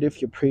catch it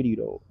if you're pretty,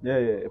 though. Yeah,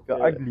 yeah. If you're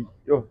Yeah. ugly,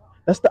 yo,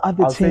 That's the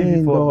other I'll save you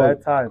thing, for a dog.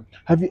 bad time.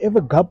 Have you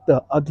ever got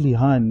the ugly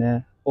hun, eh?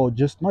 Or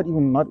just not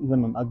even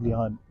an ugly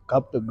hun,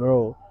 got the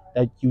girl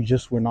that you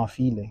just were not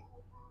feeling?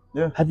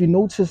 Yeah. Have you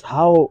noticed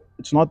how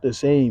it's not the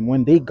same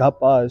when they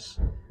gup us?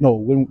 No,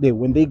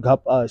 when they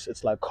gup us,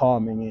 it's like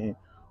calming, eh?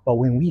 But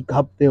when we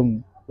gup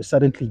them, we're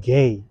suddenly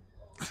gay.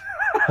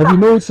 Have you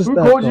noticed Who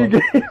that? called you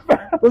dog? gay?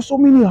 There's so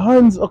many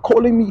huns are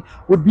calling me,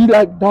 would be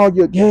like, dog,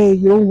 you're gay.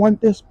 You don't want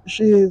this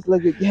shit. It's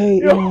like you're gay.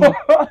 Yo,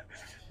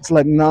 It's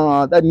like,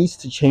 nah, that needs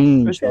to they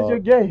change, said you're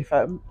dog. gay,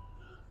 fam.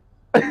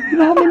 You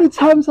know how many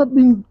times I've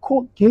been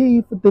called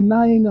gay for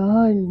denying a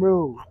hun,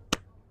 bro?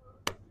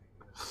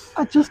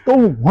 I just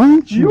don't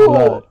want you, Yo.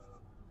 blood.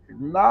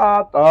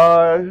 Nah,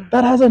 dog.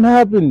 That hasn't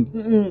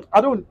happened.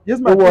 I don't.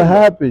 Here's my It will thing.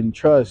 happen,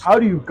 trust. How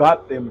do you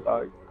got them,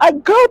 dog? I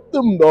got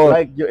them, dog.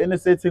 Like you're in a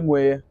setting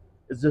where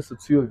it's just the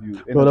two of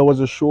you. Bro, there was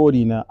a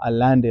shorty now. I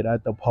landed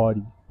at the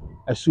party.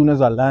 As soon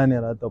as I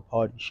landed at the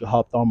party, she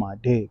hopped on my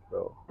dick,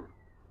 bro.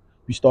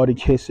 We started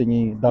kissing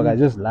in. Dog, I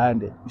just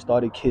landed. We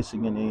started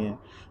kissing in.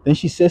 Then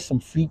she said some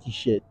freaky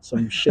shit.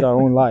 Some shit I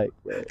don't like,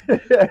 bro.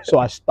 So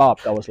I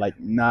stopped. I was like,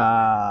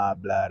 nah,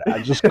 blood.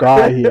 I just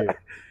got here.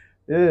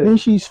 Yeah. Then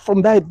she's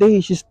from that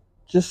day, she's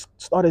just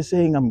started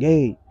saying I'm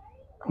gay.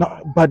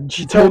 No, but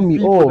she Tell told me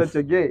people off.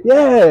 that you're gay.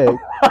 Yeah,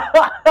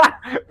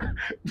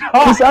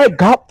 because I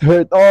got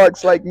her, dog.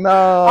 It's like,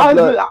 nah,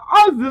 blood.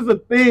 How's this a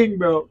thing,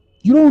 bro?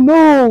 You don't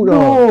know, dog.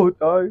 No,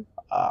 dog.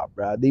 Ah,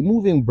 bruh, they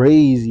moving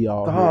brazy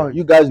out here. Dog.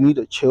 You guys need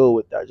to chill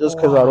with that. Just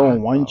because I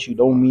don't What want the you,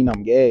 don't mean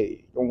I'm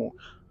gay. Don't,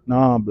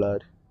 nah,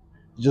 blood.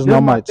 It's just Here's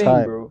not my thing,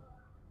 type. bro.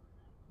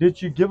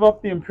 Did you give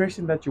up the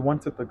impression that you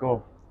wanted to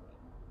go?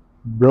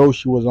 Bro,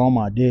 she was on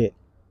my dick.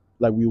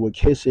 Like, we were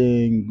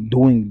kissing,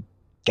 doing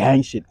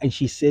gang shit, and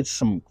she said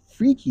some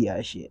freaky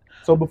ass shit.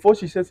 So before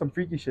she said some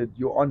freaky shit,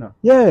 you're on her.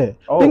 Yeah.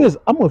 Oh. Thing is,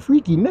 I'm a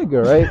freaky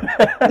nigga, right?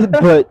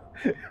 But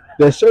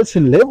there's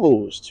certain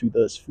levels to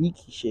this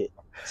freaky shit.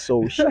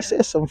 So she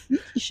said some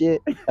freaky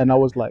shit, and I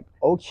was like,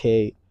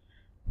 okay,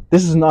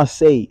 this is not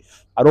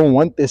safe. I don't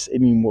want this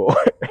anymore.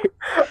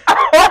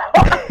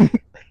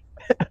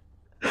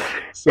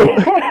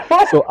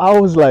 so I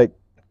was like,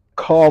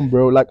 calm,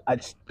 bro. Like, I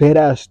dead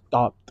ass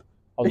stopped.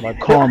 I was like,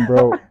 calm,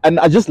 bro. And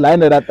I just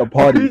landed at the What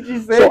party. did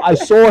you say? So I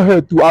saw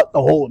her throughout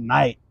the whole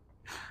night.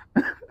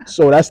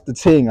 So that's the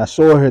thing. I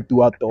saw her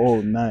throughout the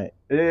whole night.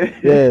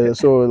 Yeah,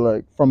 so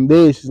like from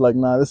there she's like,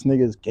 nah, this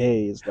nigga's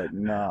gay. It's like,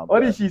 nah. What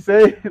bro. did she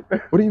say?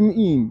 What do you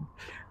mean?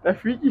 That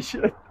freaky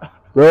shit.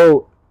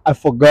 Bro, I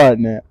forgot,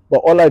 man. But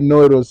all I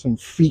know, it was some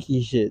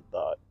freaky shit,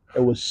 dog.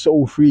 It was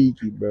so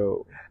freaky,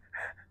 bro.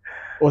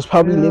 It was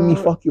probably let me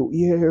Yeah. fuck your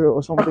ear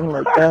or something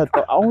like that.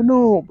 Dog. I don't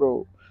know,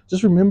 bro.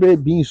 Just remember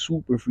it being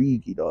super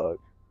freaky, dog.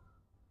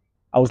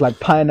 I was like,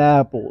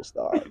 pineapples,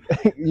 dog.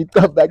 You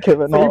thought that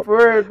Kevin Safe off.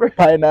 word, bro.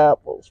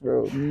 Pineapples,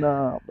 bro.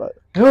 Nah, but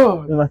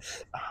Yo, you're like,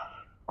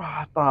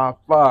 what the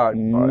fuck, dog?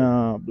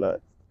 nah,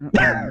 blood.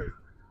 Mm-mm.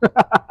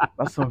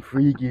 That's some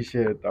freaky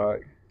shit,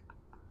 dog.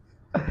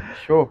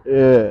 Sure.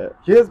 Yeah.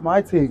 Here's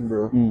my thing,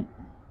 bro. Mm.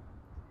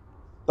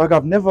 Dog,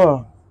 I've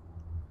never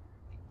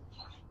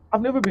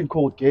been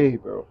called gay,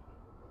 bro.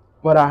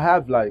 But I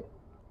have like,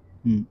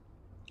 Mm.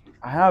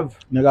 I have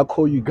Nigga, I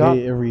call you God.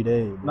 gay every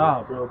day. Bro.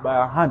 nah, bro,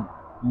 by a hand.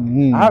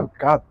 Mhm. I have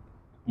got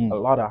Mm. a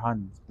lot of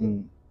hands.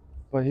 Mm.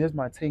 But here's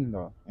my thing,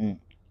 though. Mm.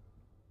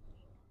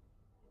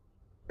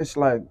 It's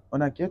like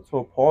when I get to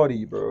a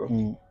party, bro.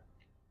 Mm.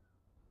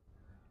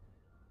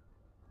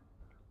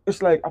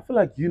 It's like I feel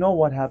like you know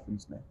what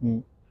happens, man.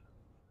 Mm.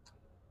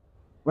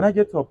 When I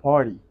get to a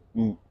party,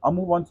 Mm. I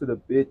move on to the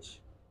bitch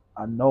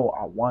I know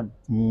I want.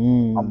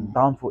 Mm. I'm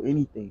down for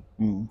anything.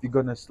 Mm. If you're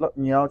gonna slut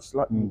me out,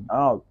 slut me Mm.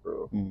 out,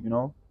 bro. Mm. You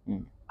know?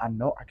 Mm. I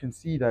know I can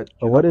see that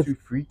But you're what not if- too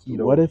freaky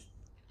though. What if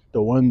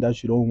the one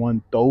that you don't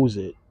want throws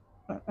it?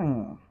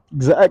 Mm-mm.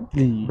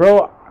 Exactly.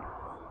 Bro,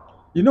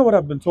 you know what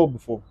I've been told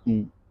before?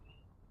 Mm.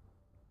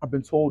 I've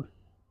been told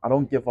I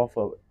don't give off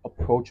a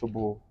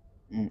approachable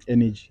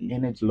Energy.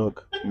 Energy.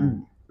 Look.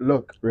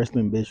 look.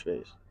 Wrestling bitch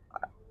face.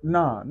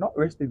 Nah, not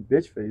resting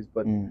bitch face,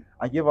 but Mm.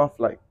 I give off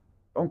like,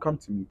 don't come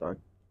to me, dog.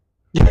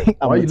 I'm Why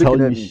gonna you tell looking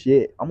you at me?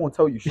 shit. I'm gonna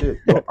tell you shit.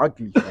 You're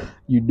ugly, fam.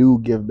 You do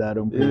give that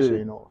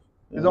impression off.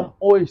 Because I'm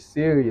always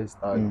serious,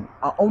 dog.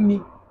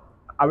 Mm.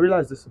 I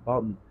realize this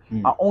about me.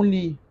 Mm. I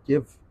only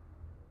give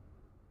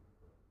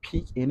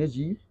peak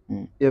energy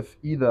Mm. if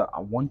either I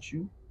want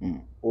you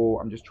Mm.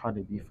 or I'm just trying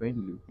to be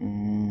friendly.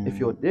 Mm. If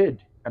you're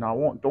dead and I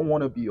don't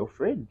want to be your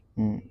friend,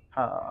 Mm.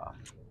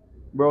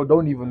 bro,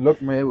 don't even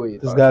look my way.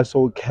 This dog. guy's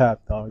so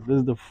capped, dog. This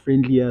is the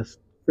friendliest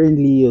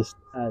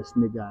ass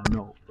nigga I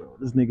know, bro.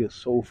 This nigga is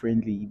so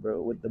friendly,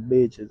 bro, with the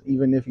bitches.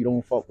 Even if you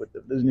don't fuck with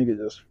them, this nigga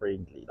just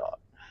friendly, dog.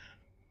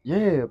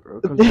 Yeah,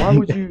 bro. Because why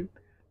would you?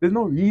 There's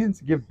no reason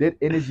to give that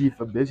energy if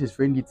a bitch is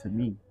friendly to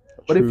me.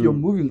 But if you're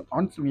True. moving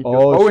on to me, if Oh,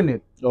 you're throwing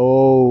it,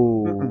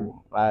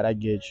 Oh, right, I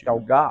get yo,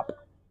 you. gap.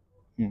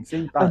 Mm.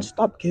 Same time. And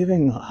stop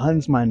giving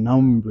Hans my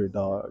number,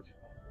 dog.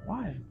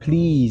 Why?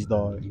 Please,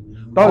 dog.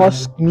 Dog,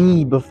 Ask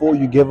me before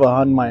you give a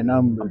Hun my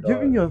number, I'm dog.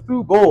 giving you a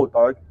through goal,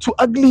 dog. To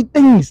ugly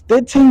things,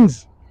 dead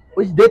things.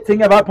 Which dead thing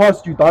have I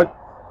passed you, dog?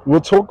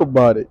 We'll talk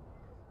about it.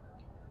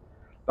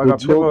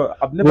 Dog, We'll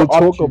I've never We'll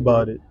upped talk you,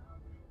 about bro. it.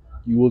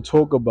 You will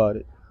talk about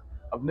it.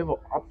 I've never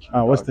upped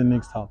you. What's dog. the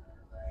next topic?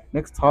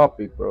 Next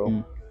topic, bro?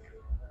 Mm.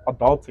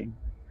 Adulting.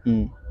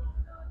 Mm.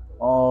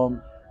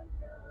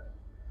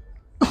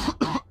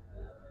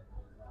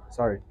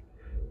 Sorry.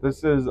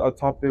 This is a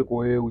topic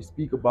where we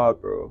speak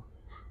about, bro.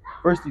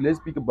 Firstly, let's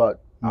speak about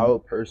our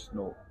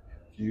personal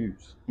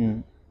views.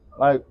 Mm.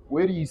 Like,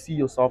 where do you see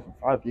yourself in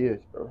 5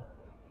 years, bro?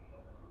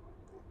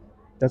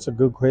 That's a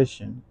good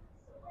question.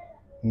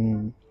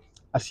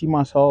 I see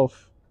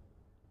myself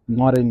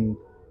not in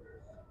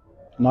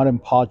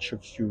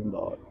Potchefstroom,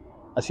 dog.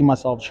 I see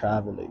myself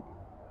traveling.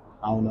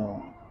 I don't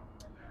know.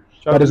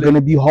 But it's gonna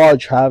be hard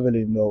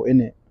traveling though,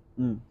 innit?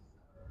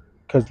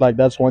 Cause like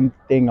that's one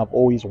thing I've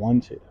always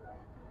wanted,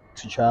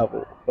 to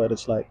travel. But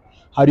it's like,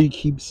 how do you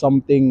keep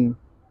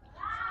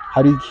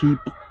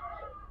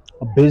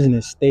a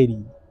business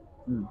steady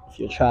if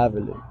you're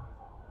traveling?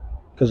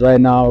 Because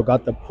right now I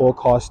got the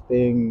podcast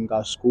thing,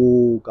 got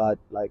school, got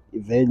like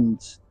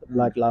events, the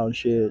Black Lounge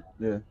shit.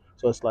 Yeah.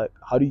 So it's like,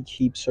 how do you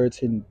keep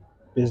certain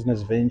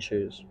business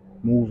ventures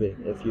moving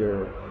if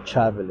you're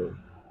traveling?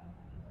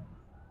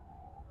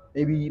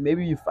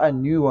 Maybe you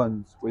find new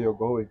ones where you're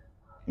going.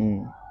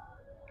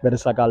 But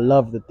it's like, I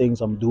love the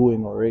things I'm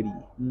doing already.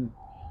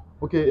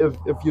 Okay,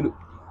 if you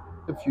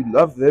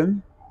love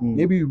them,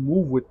 maybe you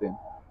move with them.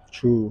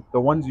 True. The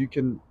ones you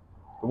can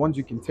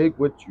take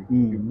with you,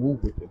 you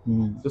move with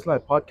them. Just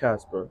like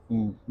podcasts, bro.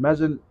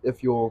 Imagine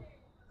if you're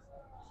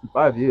in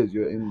 5 years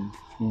you're in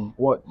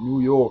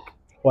New York.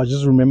 Well, I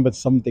just remembered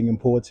something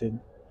important.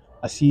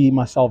 I see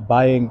myself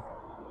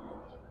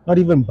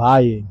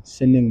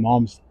sending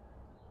moms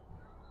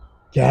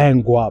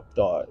gang guap,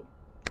 dog.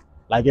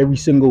 Like every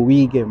single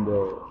weekend,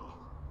 bro.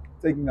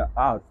 Taking her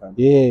out, fam.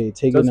 Yeah,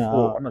 taking her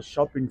out. On a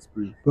shopping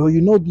spree. Bro,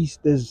 you know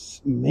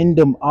there's men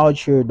out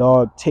here,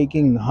 dog,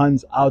 taking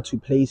Huns out to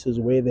places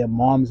where their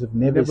moms have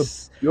never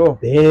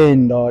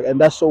been, dog. And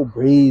that's so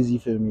crazy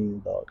for me,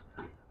 dog.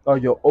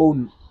 Dog, your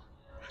own.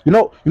 You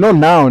know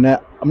now,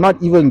 I'm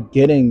not even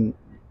getting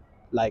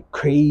like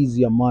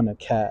crazy amount of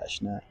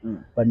cash now.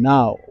 But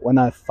now when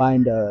I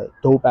find a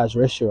dope ass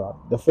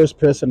restaurant, the first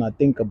person I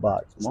think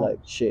about is like,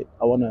 shit,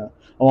 I want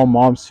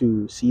moms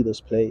to see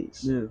this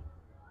place. Yeah.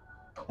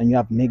 And you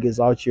have niggas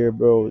out here,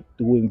 bro,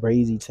 doing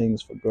crazy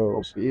things for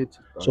girls. Bitches,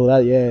 so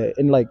that, yeah,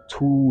 in like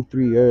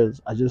 2-3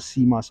 years, I just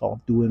see myself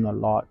doing a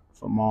lot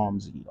for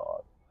moms,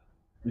 dog.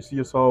 You see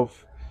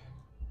yourself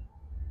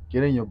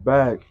getting your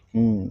bag,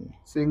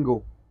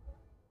 single.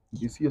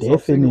 You see yourself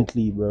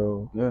definitely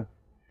single. Bro. Yeah.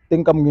 I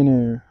think I'm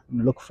gonna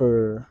look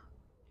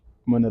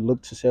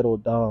to settle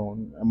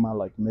down in my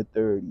like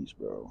mid-30s,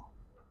 bro.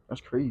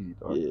 That's crazy,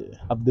 dog. Yeah,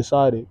 I've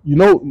decided. You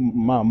know,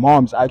 my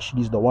mom's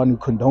actually is the one who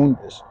condoned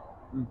this.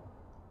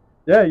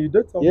 Yeah, you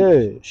did tell me.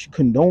 Yeah, she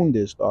condoned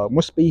this, dog.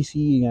 More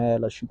spacey,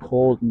 like she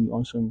called me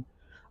on some.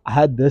 I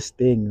had this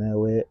thing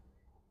where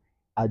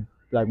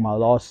my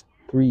last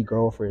 3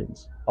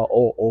 girlfriends are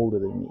all older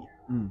than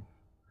me.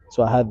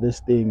 So I had this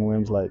thing where I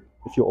was like,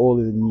 if you're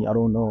older than me, I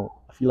don't know.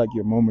 I feel like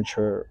you're more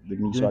mature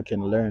than me, so I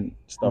can learn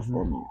stuff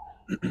from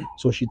you.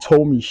 So she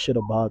told me shit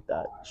about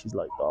that. She's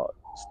like, dog,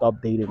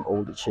 stop dating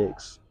older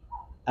chicks.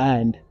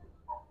 And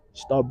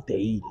stop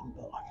dating,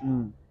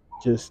 dog.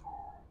 Just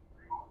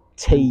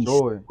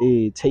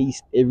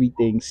taste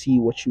everything, see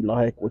what you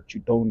like, what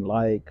you don't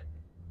like.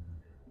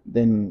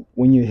 Then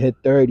when you hit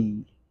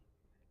 30,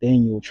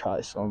 then you'll try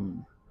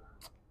some.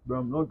 Bro,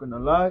 I'm not gonna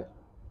lie,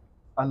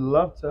 I'd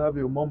love to have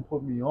your mom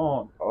put me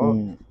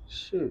on.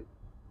 Shit.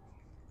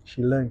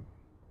 She like,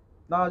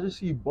 nah, I just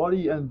see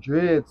body and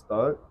dreads,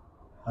 dog.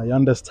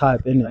 Ayanda's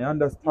type, innit?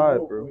 Ayanda's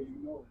type, bro.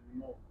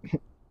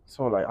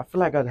 So like, I feel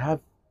like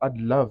I'd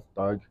love,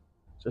 dog,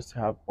 just to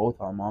have both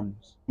our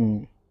moms.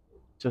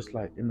 Just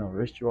like in a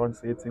restaurant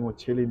setting, we're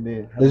chilling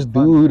there. Let's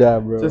do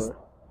that, bro.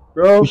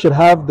 Bro, we should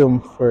have them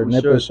for an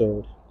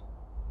episode.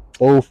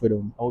 Both of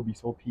them. I would be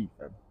so peaked,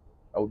 man.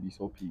 I would be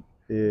so peaked.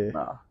 Yeah.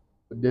 Nah,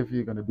 we're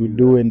definitely gonna do We're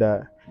doing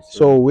that.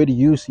 So where do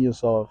you see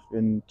yourself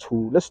in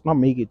 2? Let's not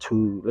make it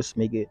 2. Let's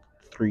make it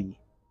 3.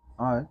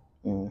 Alright.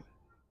 You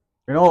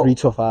know, 3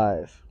 to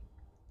 5.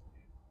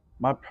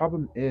 My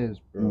problem is,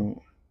 bro.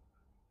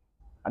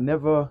 I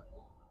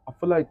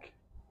feel like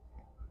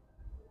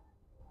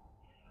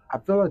I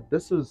feel like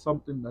this is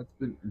something that's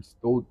been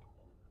instilled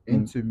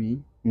into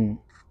me Mm.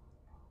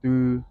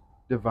 through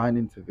divine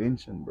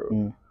intervention, bro.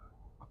 Mm.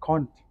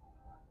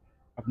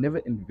 I've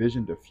never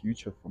envisioned a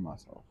future for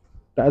myself.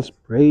 That's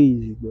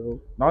crazy, bro.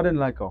 Not in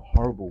like a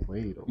horrible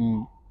way, though.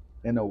 Mm.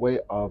 In a way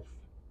of,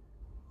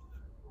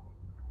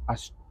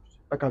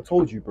 like I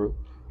told you, bro,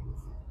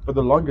 for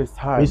the longest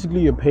time.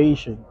 Basically, you're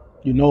patient.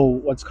 You know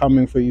what's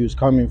coming for you is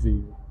coming for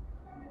you.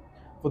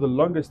 For the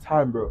longest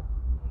time, bro,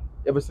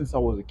 ever since I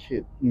was a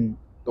kid,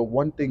 the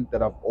one thing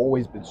that I've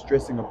always been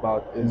stressing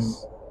about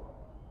is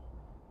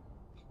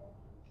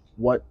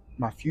what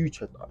my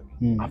future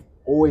does. I've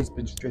always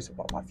been stressed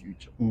about my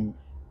future.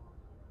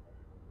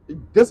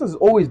 This has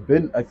always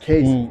been a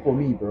case for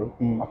me, bro.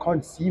 I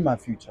can't see my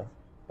future,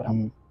 but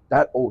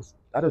that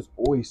has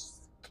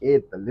always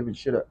scared the living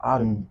shit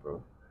out of me,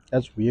 bro.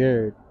 That's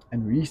weird.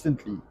 And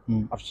recently,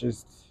 I feel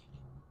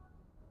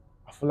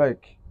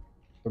like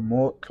the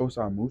more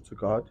closer I move to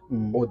God,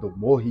 or the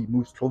more He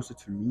moves closer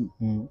to me,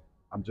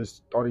 I'm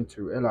just starting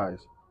to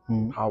realize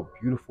how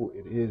beautiful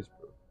it is,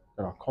 bro.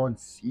 That I can't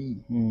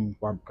see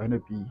where I'm gonna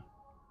be,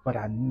 but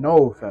I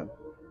know, fam.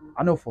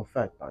 I know for a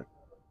fact that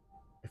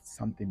it's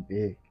something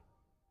big,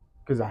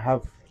 because I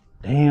have.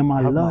 Damn,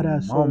 I have love my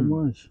that so mom,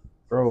 much,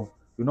 bro.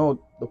 You know,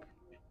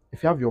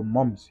 if you have your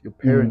moms, your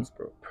parents,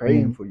 bro,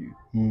 praying for you,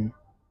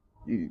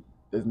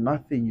 there's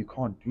nothing you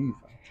can't do,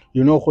 fam.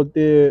 You know,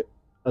 Khote,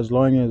 as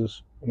long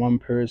as one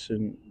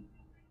person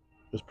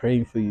is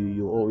praying for you,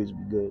 you'll always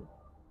be good.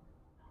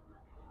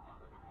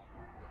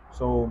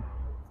 So,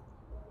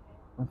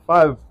 I'm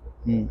 5.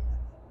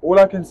 All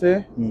I can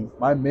say,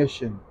 my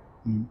mission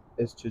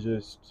is to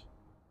just.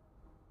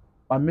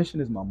 My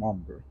mission is my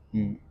mom, bro.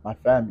 My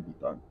family,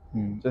 dog.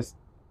 Just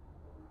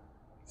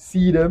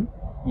see them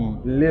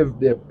live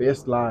their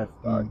best life,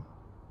 dog.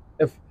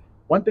 If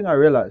one thing I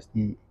realized,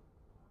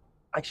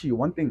 actually,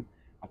 one thing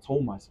I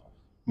told myself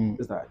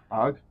is that,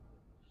 dog,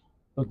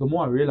 the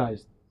more I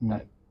realized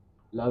that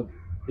love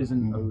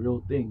isn't a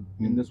real thing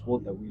in this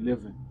world that we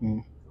live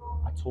in,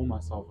 I told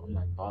myself, I'm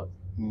like, dog,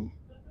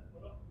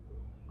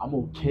 I'm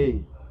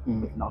okay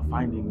with not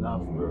finding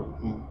love, bro.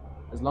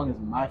 As long as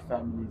my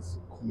family's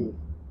cool.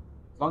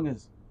 As long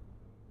as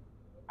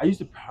I used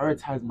to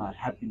prioritize my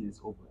happiness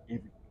over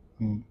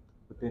everything.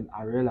 But then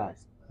I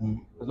realized,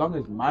 as long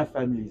as my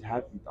family is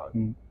happy, dog,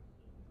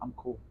 I'm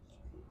cool.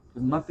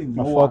 There's nothing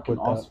more I can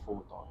ask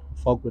for, dog.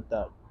 Fuck with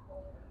that.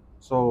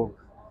 So,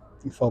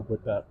 you fuck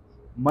with that.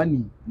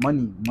 Money,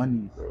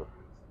 bro.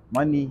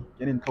 Money,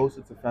 getting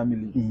closer to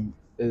family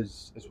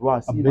is where I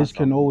see myself. A bitch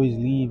can always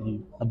leave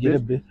you.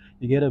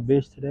 You get a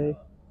bitch today,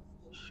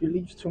 she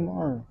leaves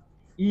tomorrow.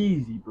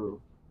 Easy, bro.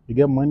 You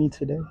get money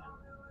today,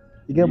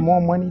 you get more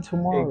money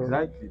tomorrow.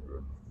 Exactly,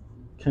 bro.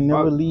 Can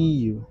never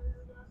leave you.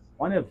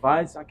 One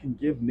advice I can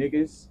give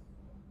niggas: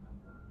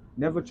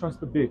 never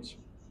trust a bitch.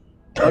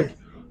 Like,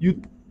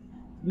 you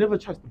never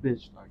trust a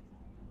bitch, like,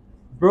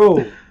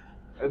 bro.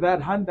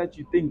 That hunt that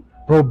you think,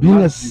 bro, being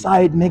a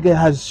side nigga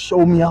has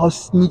shown me how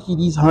sneaky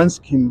these hunts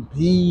can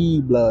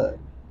be, blood.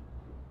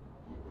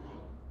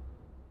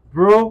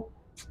 Bro,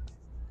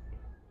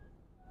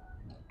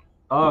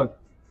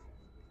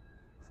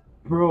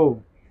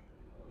 bro,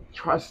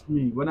 trust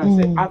me when I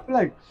say, I feel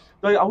like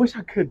I wish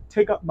I could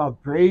take up my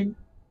brain.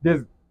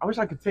 I wish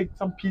I could take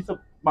some piece of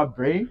my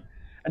brain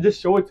and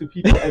just show it to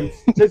people and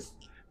just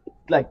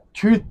like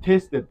truth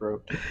test it,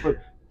 bro. But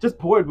just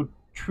pour it with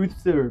truth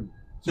serum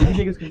so you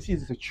niggas can see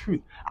it's the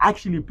truth. I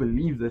actually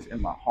believe this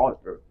in my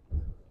heart, bro.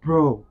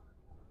 Bro,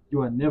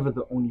 you are never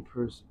the only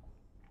person.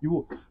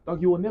 You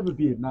will never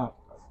be enough,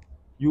 dog.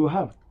 You will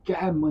have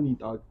gang money,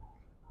 dog.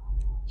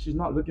 She's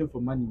not looking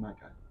for money, my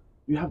guy.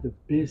 You have the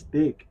best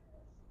dick.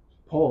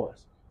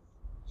 Pause.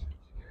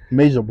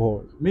 Major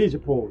pause. Major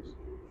pause.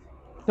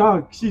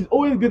 Dog, she's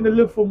always gonna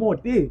look for more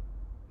dick.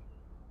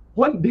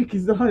 One dick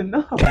is not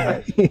enough.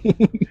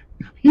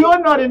 You're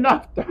not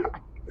enough, dog.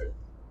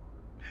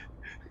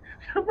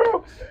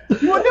 Bro,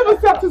 you will never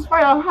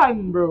satisfy a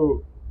hand,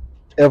 bro.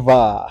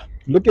 Ever.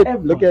 Look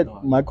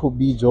at Michael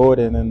B.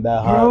 Jordan and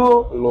that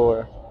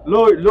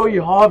Lori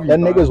Harvey. That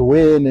nigga's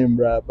winning,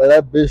 bro. But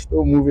that bitch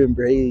still moving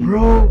brave,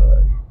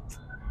 bro.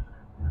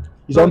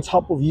 He's on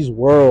top of his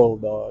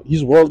world, dog.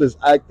 His world is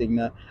acting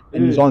now,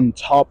 and he's on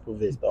top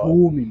of it, dog.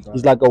 Booming, dog.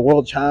 He's like a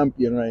world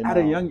champion right now. At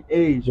a young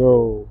age,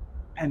 bro.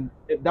 And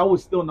that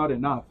was still not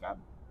enough, fam.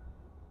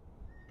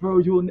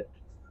 Bro,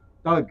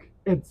 dog.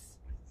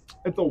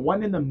 It's a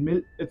 1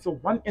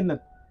 in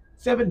a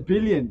 7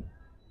 billion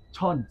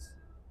chance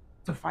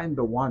to find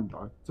the one,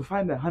 dog. To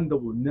find the hand that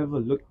will never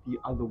look the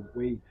other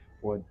way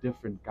for a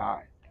different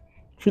guy.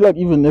 I feel like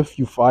even if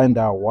you find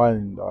that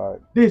one,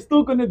 dog, they're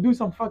still gonna do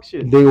some fuck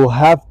shit. They will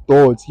have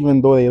thoughts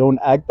even though they don't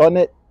act on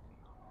it.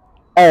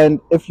 And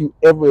if you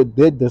ever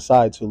did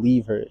decide to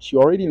leave her, she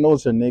already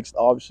knows her next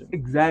option.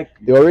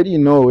 Exactly. They already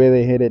know where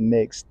they headed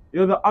next.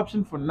 You're the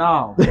option for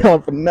now.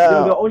 For now.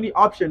 You're the only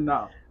option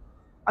now.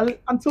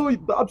 Until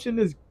the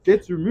option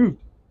gets removed,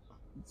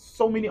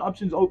 so many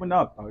options open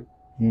up, dog.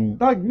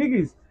 Dog,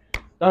 niggas,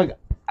 dog,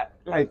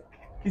 like,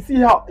 you see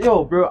how,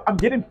 bro, I'm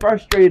getting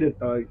frustrated,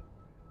 dog.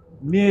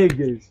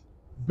 Niggas,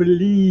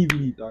 believe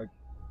me, dog.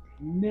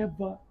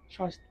 Never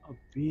trust a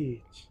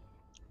bitch.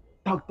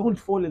 Dog, don't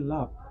fall in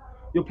love.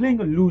 You're playing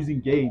a losing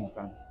game,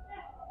 fam.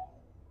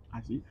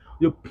 I see.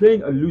 You're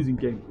playing a losing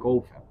game.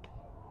 Go, fam.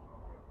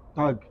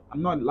 Dog,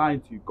 I'm not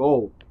lying to you.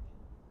 Go.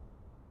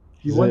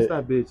 He Is wants it-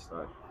 that bitch,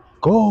 dog.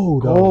 Go,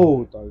 dog.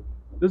 Go, dog.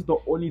 This is the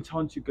only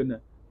chance you're gonna.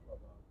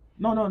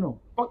 No.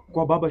 Fuck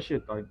Guababa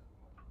shit, dog.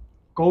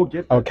 Go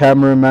get Our that.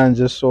 cameraman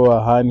just saw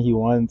a hand he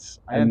wants,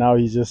 and am- now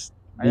he's just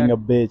being am a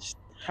bitch.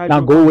 Casual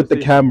Now go with the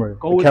conversation. camera.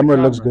 Go The with the camera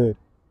looks camera. good.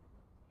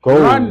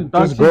 Go. Run,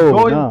 dog. Just She's go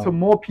going now. to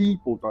more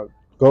people, dog.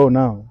 Go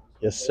now.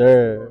 Yes,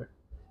 sir.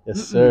 Yes,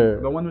 The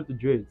sir. one with the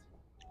dreads.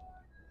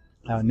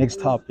 Now, next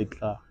topic.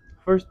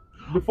 First,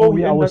 before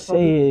we I end was that topic,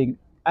 saying,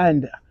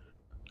 and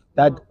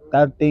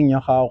that thing,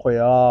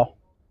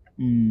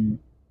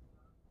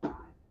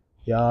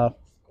 yeah,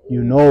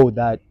 you know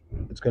that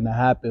it's gonna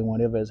happen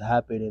whenever it's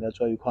happening. That's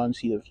why you can't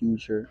see the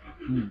future.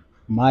 Mm.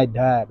 My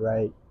dad,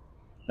 right?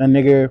 That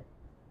nigga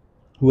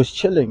who was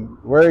chilling,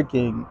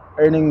 working,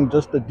 earning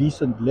just a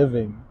decent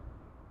living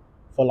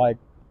for like,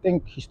 I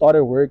think he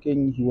started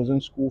working. He was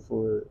in school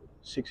for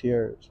 6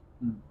 years.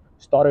 Mm.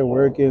 Started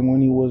working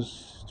when he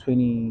was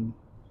 20,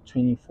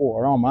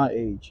 24, around my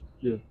age.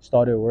 Yeah.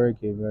 Started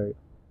working, right?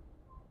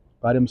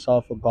 Got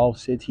himself a Golf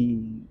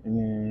City, and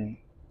then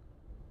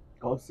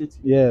Golf City.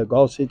 yeah,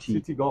 Golf City.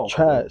 City Golf.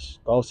 Trash.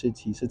 Golf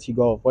City, City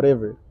Golf,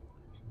 whatever.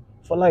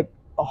 For like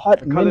a hot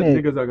The colored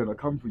minute. niggas are gonna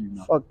come for you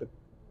now. Fuck the.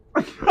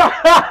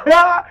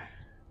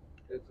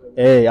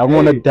 Hey, I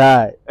wanna Hey,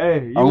 die.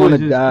 Hey, you I was wanna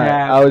just die.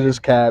 capping. I was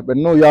just capped, but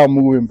no, y'all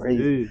moving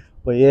crazy. Yeah.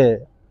 But yeah,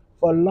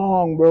 for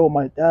long, bro,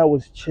 my dad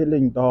was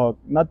chilling, dog.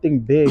 Nothing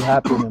big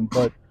happening,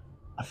 but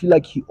I feel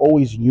like he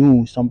always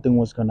knew something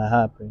was gonna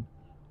happen.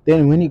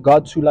 Then when he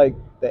got to like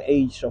the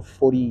age of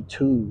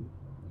 42,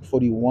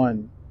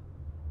 41,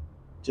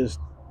 just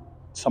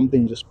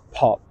something just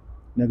popped.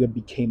 Nigga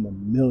became a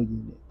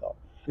millionaire, dog.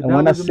 Your And dad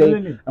when was a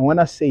millionaire. And when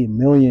I say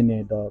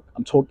millionaire, dog,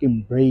 I'm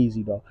talking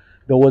crazy, dog.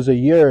 There was a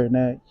year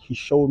that he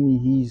showed me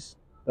he's,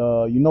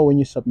 you know, when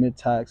you submit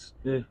tax,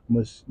 Yeah.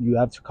 you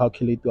have to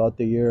calculate throughout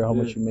the year how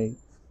much Yeah. you made.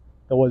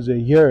 There was a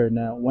year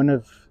now.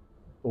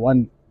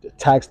 The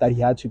tax that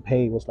he had to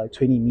pay was like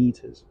 20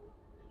 meters.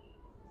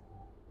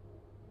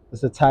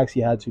 That's the tax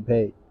he had to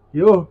pay.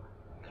 Yo.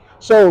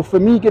 So for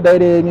me, get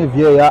that in if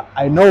yeah,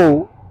 I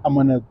know I'm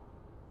gonna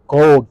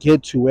go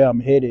get to where I'm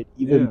headed,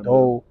 even Yeah,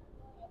 though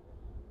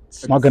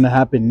it's not gonna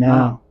happen now.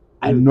 Nah.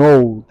 I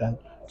know that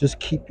just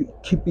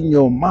keeping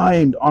your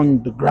mind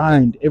on the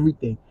grind,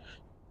 everything.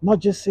 Not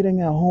just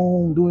sitting at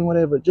home doing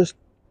whatever. Just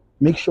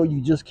make sure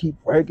you just keep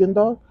working,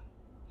 dog.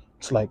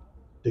 It's like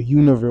the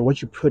universe,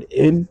 what you put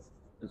in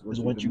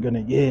is what you're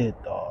gonna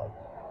get, dog.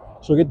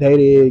 So get that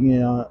in, you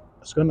know,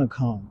 it's gonna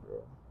come,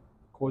 bro.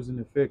 Cause and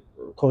effect,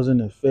 bro. Cause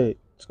and effect.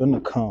 It's gonna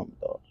come,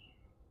 dog.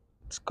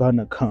 It's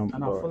gonna come,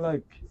 And I bro. feel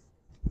like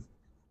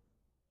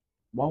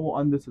while we're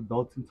on this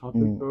adulting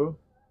topic, bro,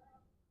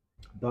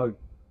 dog,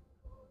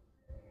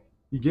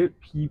 you get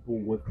people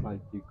with like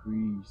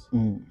degrees,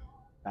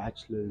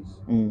 bachelors,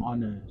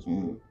 honors,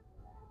 bro,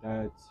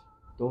 that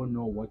don't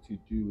know what to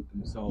do with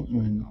themselves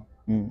right now.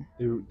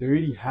 They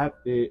already have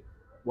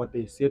what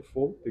they set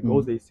for, the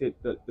goals they set,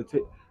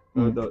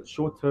 the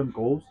short term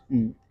goals.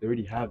 They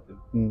already have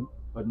them,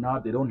 but now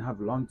they don't have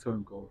long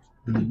term goals.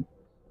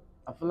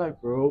 I feel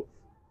like, bro,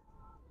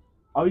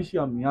 obviously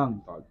I'm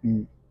young, dog.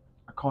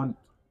 I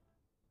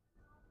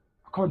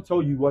can't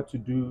tell you what to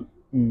do.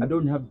 I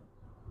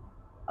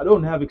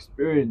don't have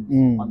experience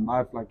on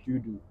life like you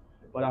do,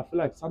 but I feel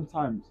like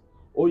sometimes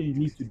all you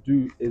need to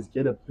do is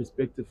get a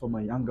perspective from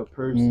a younger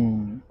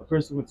person, a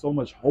person with so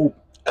much hope.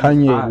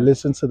 Kanye,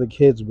 listen to the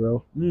kids,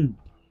 bro.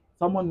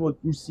 Someone who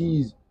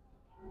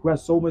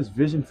has so much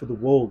vision for the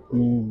world,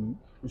 bro,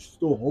 who's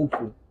still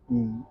hopeful.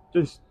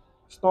 Just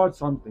start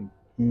something.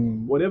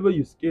 Whatever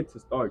you're scared to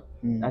start,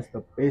 that's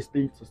the best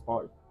thing to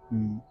start.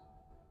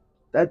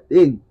 That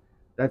thing,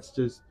 that's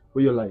just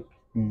where you're like,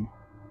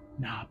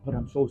 nah, but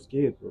I'm so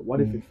scared, bro. What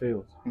if it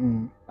fails?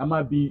 That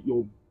might be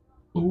your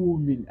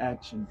booming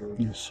action, bro.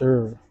 Yes,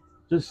 sir.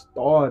 Just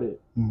start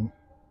it.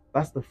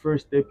 That's the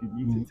first step you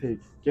need to take.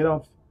 Get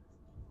off,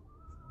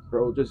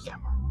 bro. Just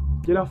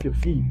get off your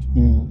feet.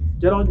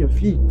 Get on your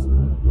feet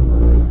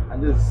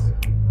and just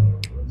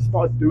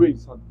start doing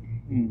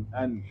something.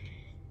 And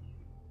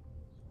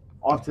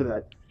after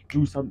that,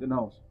 do something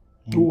else.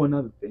 Do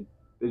another thing.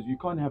 Because you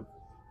can't have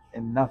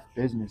enough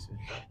businesses.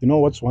 You know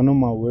what's one of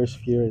my worst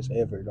fears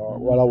ever, dog?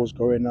 While I was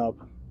growing up,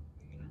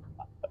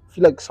 I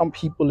feel like some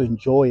people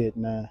enjoy it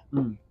now,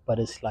 but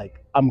it's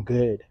like I'm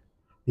good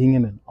being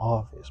in an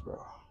office,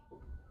 bro.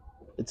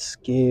 It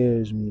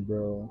scares me,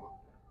 bro.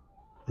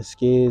 It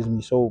scares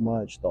me so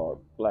much,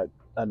 dog. Like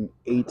an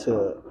 8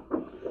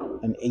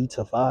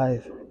 to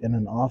 5 in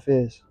an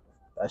office,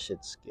 that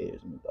shit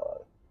scares me,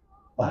 dog.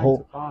 9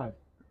 to 5.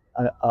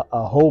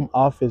 A home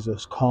office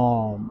is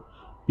calm.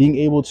 Being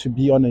able to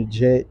be on a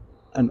jet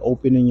and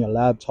opening your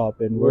laptop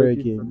and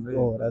working, from there.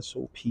 oh, that's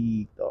so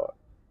peak, dog.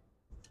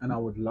 And I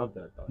would love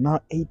that. Thought.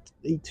 Not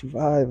 8 to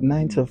 5,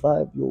 9 to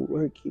 5.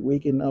 You're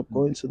waking up,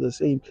 going to the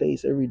same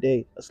place every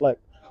day. That's like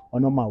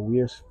one of my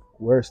worst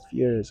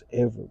fears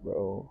ever,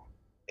 bro.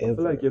 I feel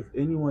Ever. like if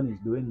anyone is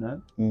doing that,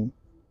 Mm.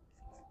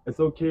 it's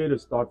okay to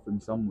start from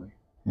somewhere.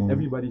 Mm.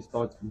 Everybody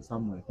starts from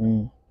somewhere,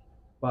 Mm.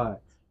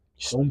 but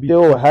don't be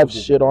Still have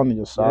comfortable. shit on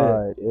your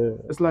side. Yeah.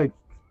 It's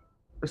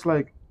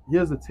like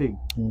here's the thing.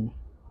 Mm.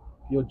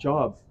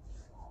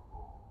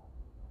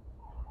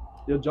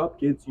 Your job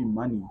gets you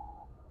money,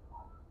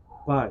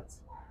 but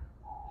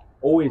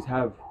always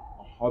have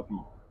a hobby.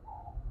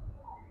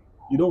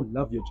 You don't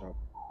love your job,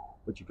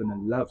 but you're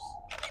gonna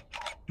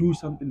do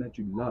something that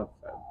you love,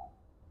 fam.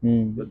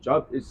 Mm. Your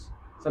job is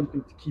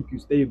something to keep you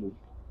stable,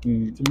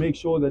 Mm. to make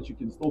sure that you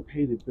can still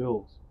pay the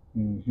bills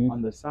Mhm.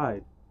 on the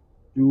side.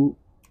 Do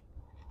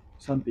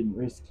something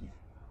risky,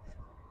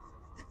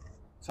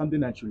 something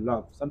that you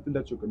love, something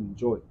that you can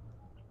enjoy,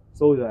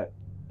 so that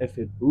if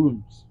it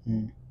booms,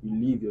 Mm. you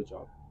leave your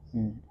job,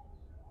 Mm.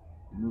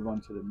 you move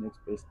on to the next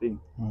best thing,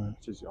 Alright.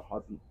 which is your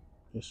hobby.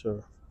 Yes,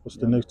 sir. What's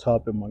Yeah. the next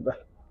topic, my guy?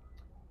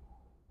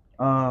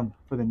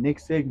 For the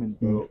next segment,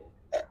 bro,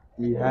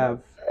 we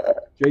have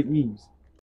Drake memes.